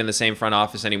that's not even the same front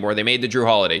office anymore. They made the Drew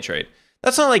Holiday trade.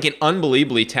 That's not like an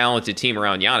unbelievably talented team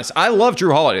around Giannis. I love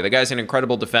Drew Holiday. The guy's an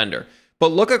incredible defender.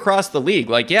 But look across the league.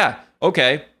 Like, yeah,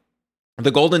 okay, the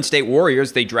Golden State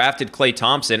Warriors, they drafted Klay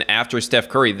Thompson after Steph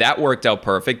Curry. That worked out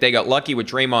perfect. They got lucky with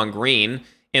Draymond Green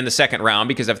in the second round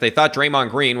because if they thought Draymond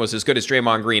Green was as good as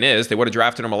Draymond Green is, they would have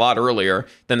drafted him a lot earlier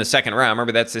than the second round.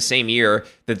 Remember, that's the same year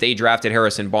that they drafted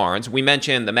Harrison Barnes. We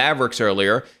mentioned the Mavericks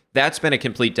earlier. That's been a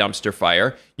complete dumpster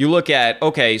fire. You look at,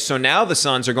 okay, so now the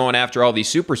Suns are going after all these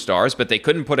superstars, but they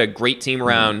couldn't put a great team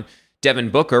around Devin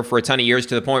Booker for a ton of years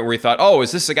to the point where we thought, oh,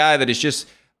 is this a guy that is just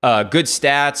good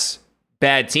stats,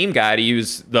 bad team guy, to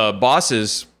use the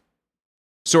boss's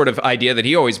sort of idea that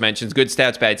he always mentions, good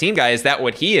stats, bad team guy. Is that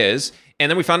what he is? And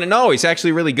then we found out, no, he's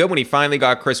actually really good when he finally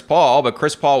got Chris Paul, but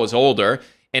Chris Paul was older.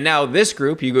 And now this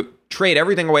group, you trade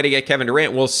everything away to get Kevin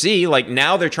Durant. We'll see. Like,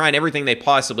 now they're trying everything they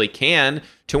possibly can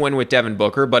to win with Devin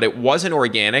Booker, but it wasn't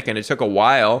organic, and it took a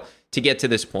while to get to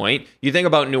this point. You think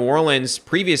about New Orleans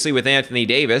previously with Anthony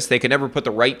Davis, they could never put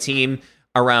the right team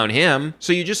around him.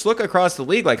 So you just look across the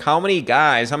league, like how many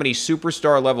guys, how many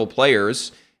superstar level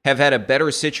players have had a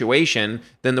better situation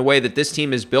than the way that this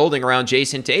team is building around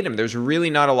Jason Tatum. There's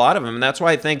really not a lot of them. And that's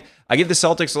why I think I give the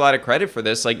Celtics a lot of credit for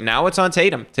this. Like, now it's on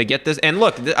Tatum to get this. And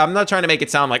look, I'm not trying to make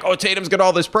it sound like, oh, Tatum's got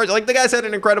all this pressure. Like, the guy's had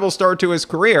an incredible start to his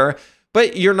career.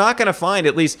 But you're not going to find,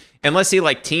 at least, unless he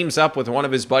like teams up with one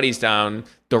of his buddies down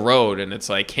the road and it's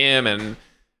like him and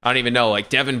I don't even know, like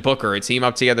Devin Booker, team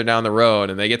up together down the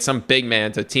road and they get some big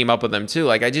man to team up with them too.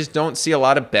 Like, I just don't see a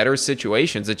lot of better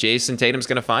situations that Jason Tatum's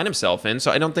going to find himself in.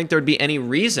 So I don't think there'd be any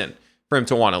reason for him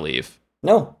to want to leave.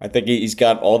 No, I think he's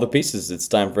got all the pieces. It's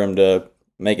time for him to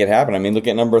make it happen. I mean, look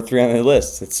at number 3 on the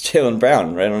list. It's Jaylen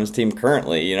Brown right on his team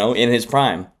currently, you know, in his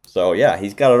prime. So yeah,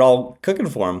 he's got it all cooking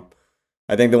for him.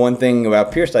 I think the one thing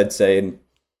about Pierce I'd say, and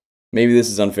maybe this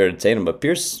is unfair to Tatum, but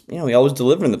Pierce, you know, he always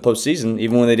delivered in the postseason,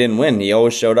 even when they didn't win. He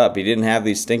always showed up. He didn't have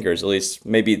these stinkers. At least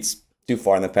maybe it's too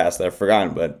far in the past that I've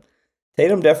forgotten. But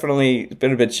Tatum definitely has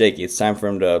been a bit shaky. It's time for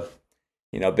him to,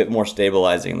 you know, a bit more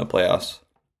stabilizing in the playoffs.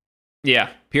 Yeah,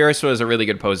 Pierce was a really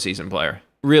good postseason player.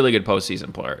 Really good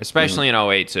postseason player, especially in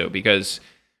 08 too, because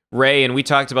Ray, and we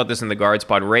talked about this in the guard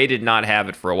spot, Ray did not have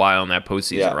it for a while in that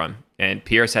postseason run. And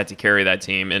Pierce had to carry that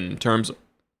team in terms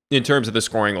of the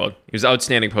scoring load. He was an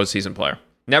outstanding postseason player.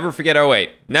 Never forget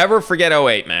 08. Never forget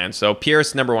 08, man. So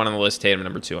Pierce, number 1 on the list. Tatum,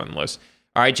 number 2 on the list.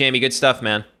 All right, Jamie, good stuff,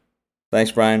 man.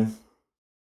 Thanks, Brian.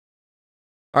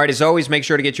 All right, as always, make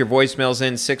sure to get your voicemails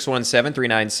in,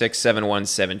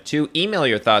 617-396-7172. Email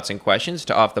your thoughts and questions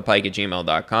to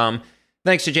offthepike@gmail.com.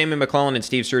 Thanks to Jamie McClellan and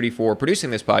Steve Sturdy for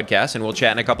producing this podcast, and we'll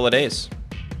chat in a couple of days.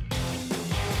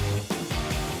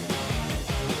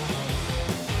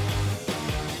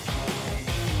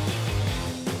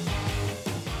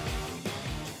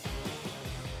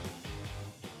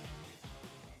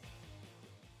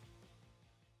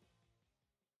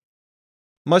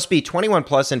 Must be 21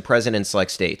 plus and present in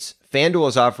select states. FanDuel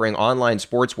is offering online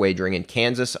sports wagering in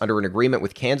Kansas under an agreement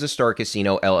with Kansas Star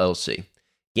Casino, LLC.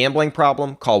 Gambling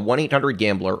problem? Call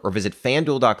 1-800-GAMBLER or visit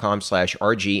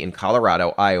FanDuel.com/RG in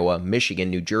Colorado, Iowa, Michigan,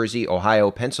 New Jersey,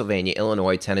 Ohio, Pennsylvania,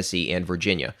 Illinois, Tennessee, and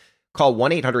Virginia. Call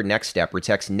 1-800-NEXT-STEP or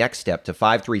text NEXT-STEP to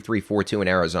 53342 in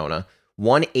Arizona,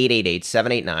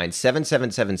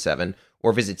 1-888-789-7777,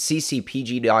 or visit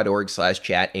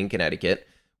ccpg.org/chat in Connecticut,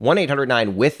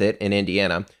 1-800-9-WITH-IT in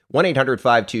Indiana,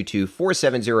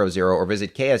 1-800-522-4700, or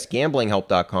visit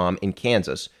ksgamblinghelp.com in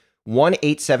Kansas,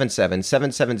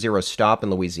 1-877-770-STOP in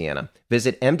Louisiana.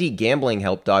 Visit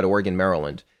mdgamblinghelp.org in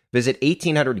Maryland. Visit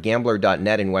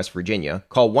 1800gambler.net in West Virginia.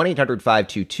 Call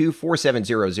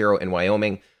 1-800-522-4700 in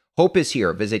Wyoming. Hope is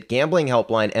here. Visit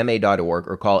gamblinghelplinema.org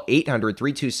or call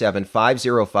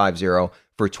 800-327-5050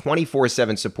 for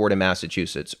 24/7 support in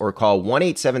Massachusetts, or call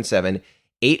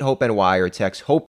 1-877-8-HOPE-NY or text HOPE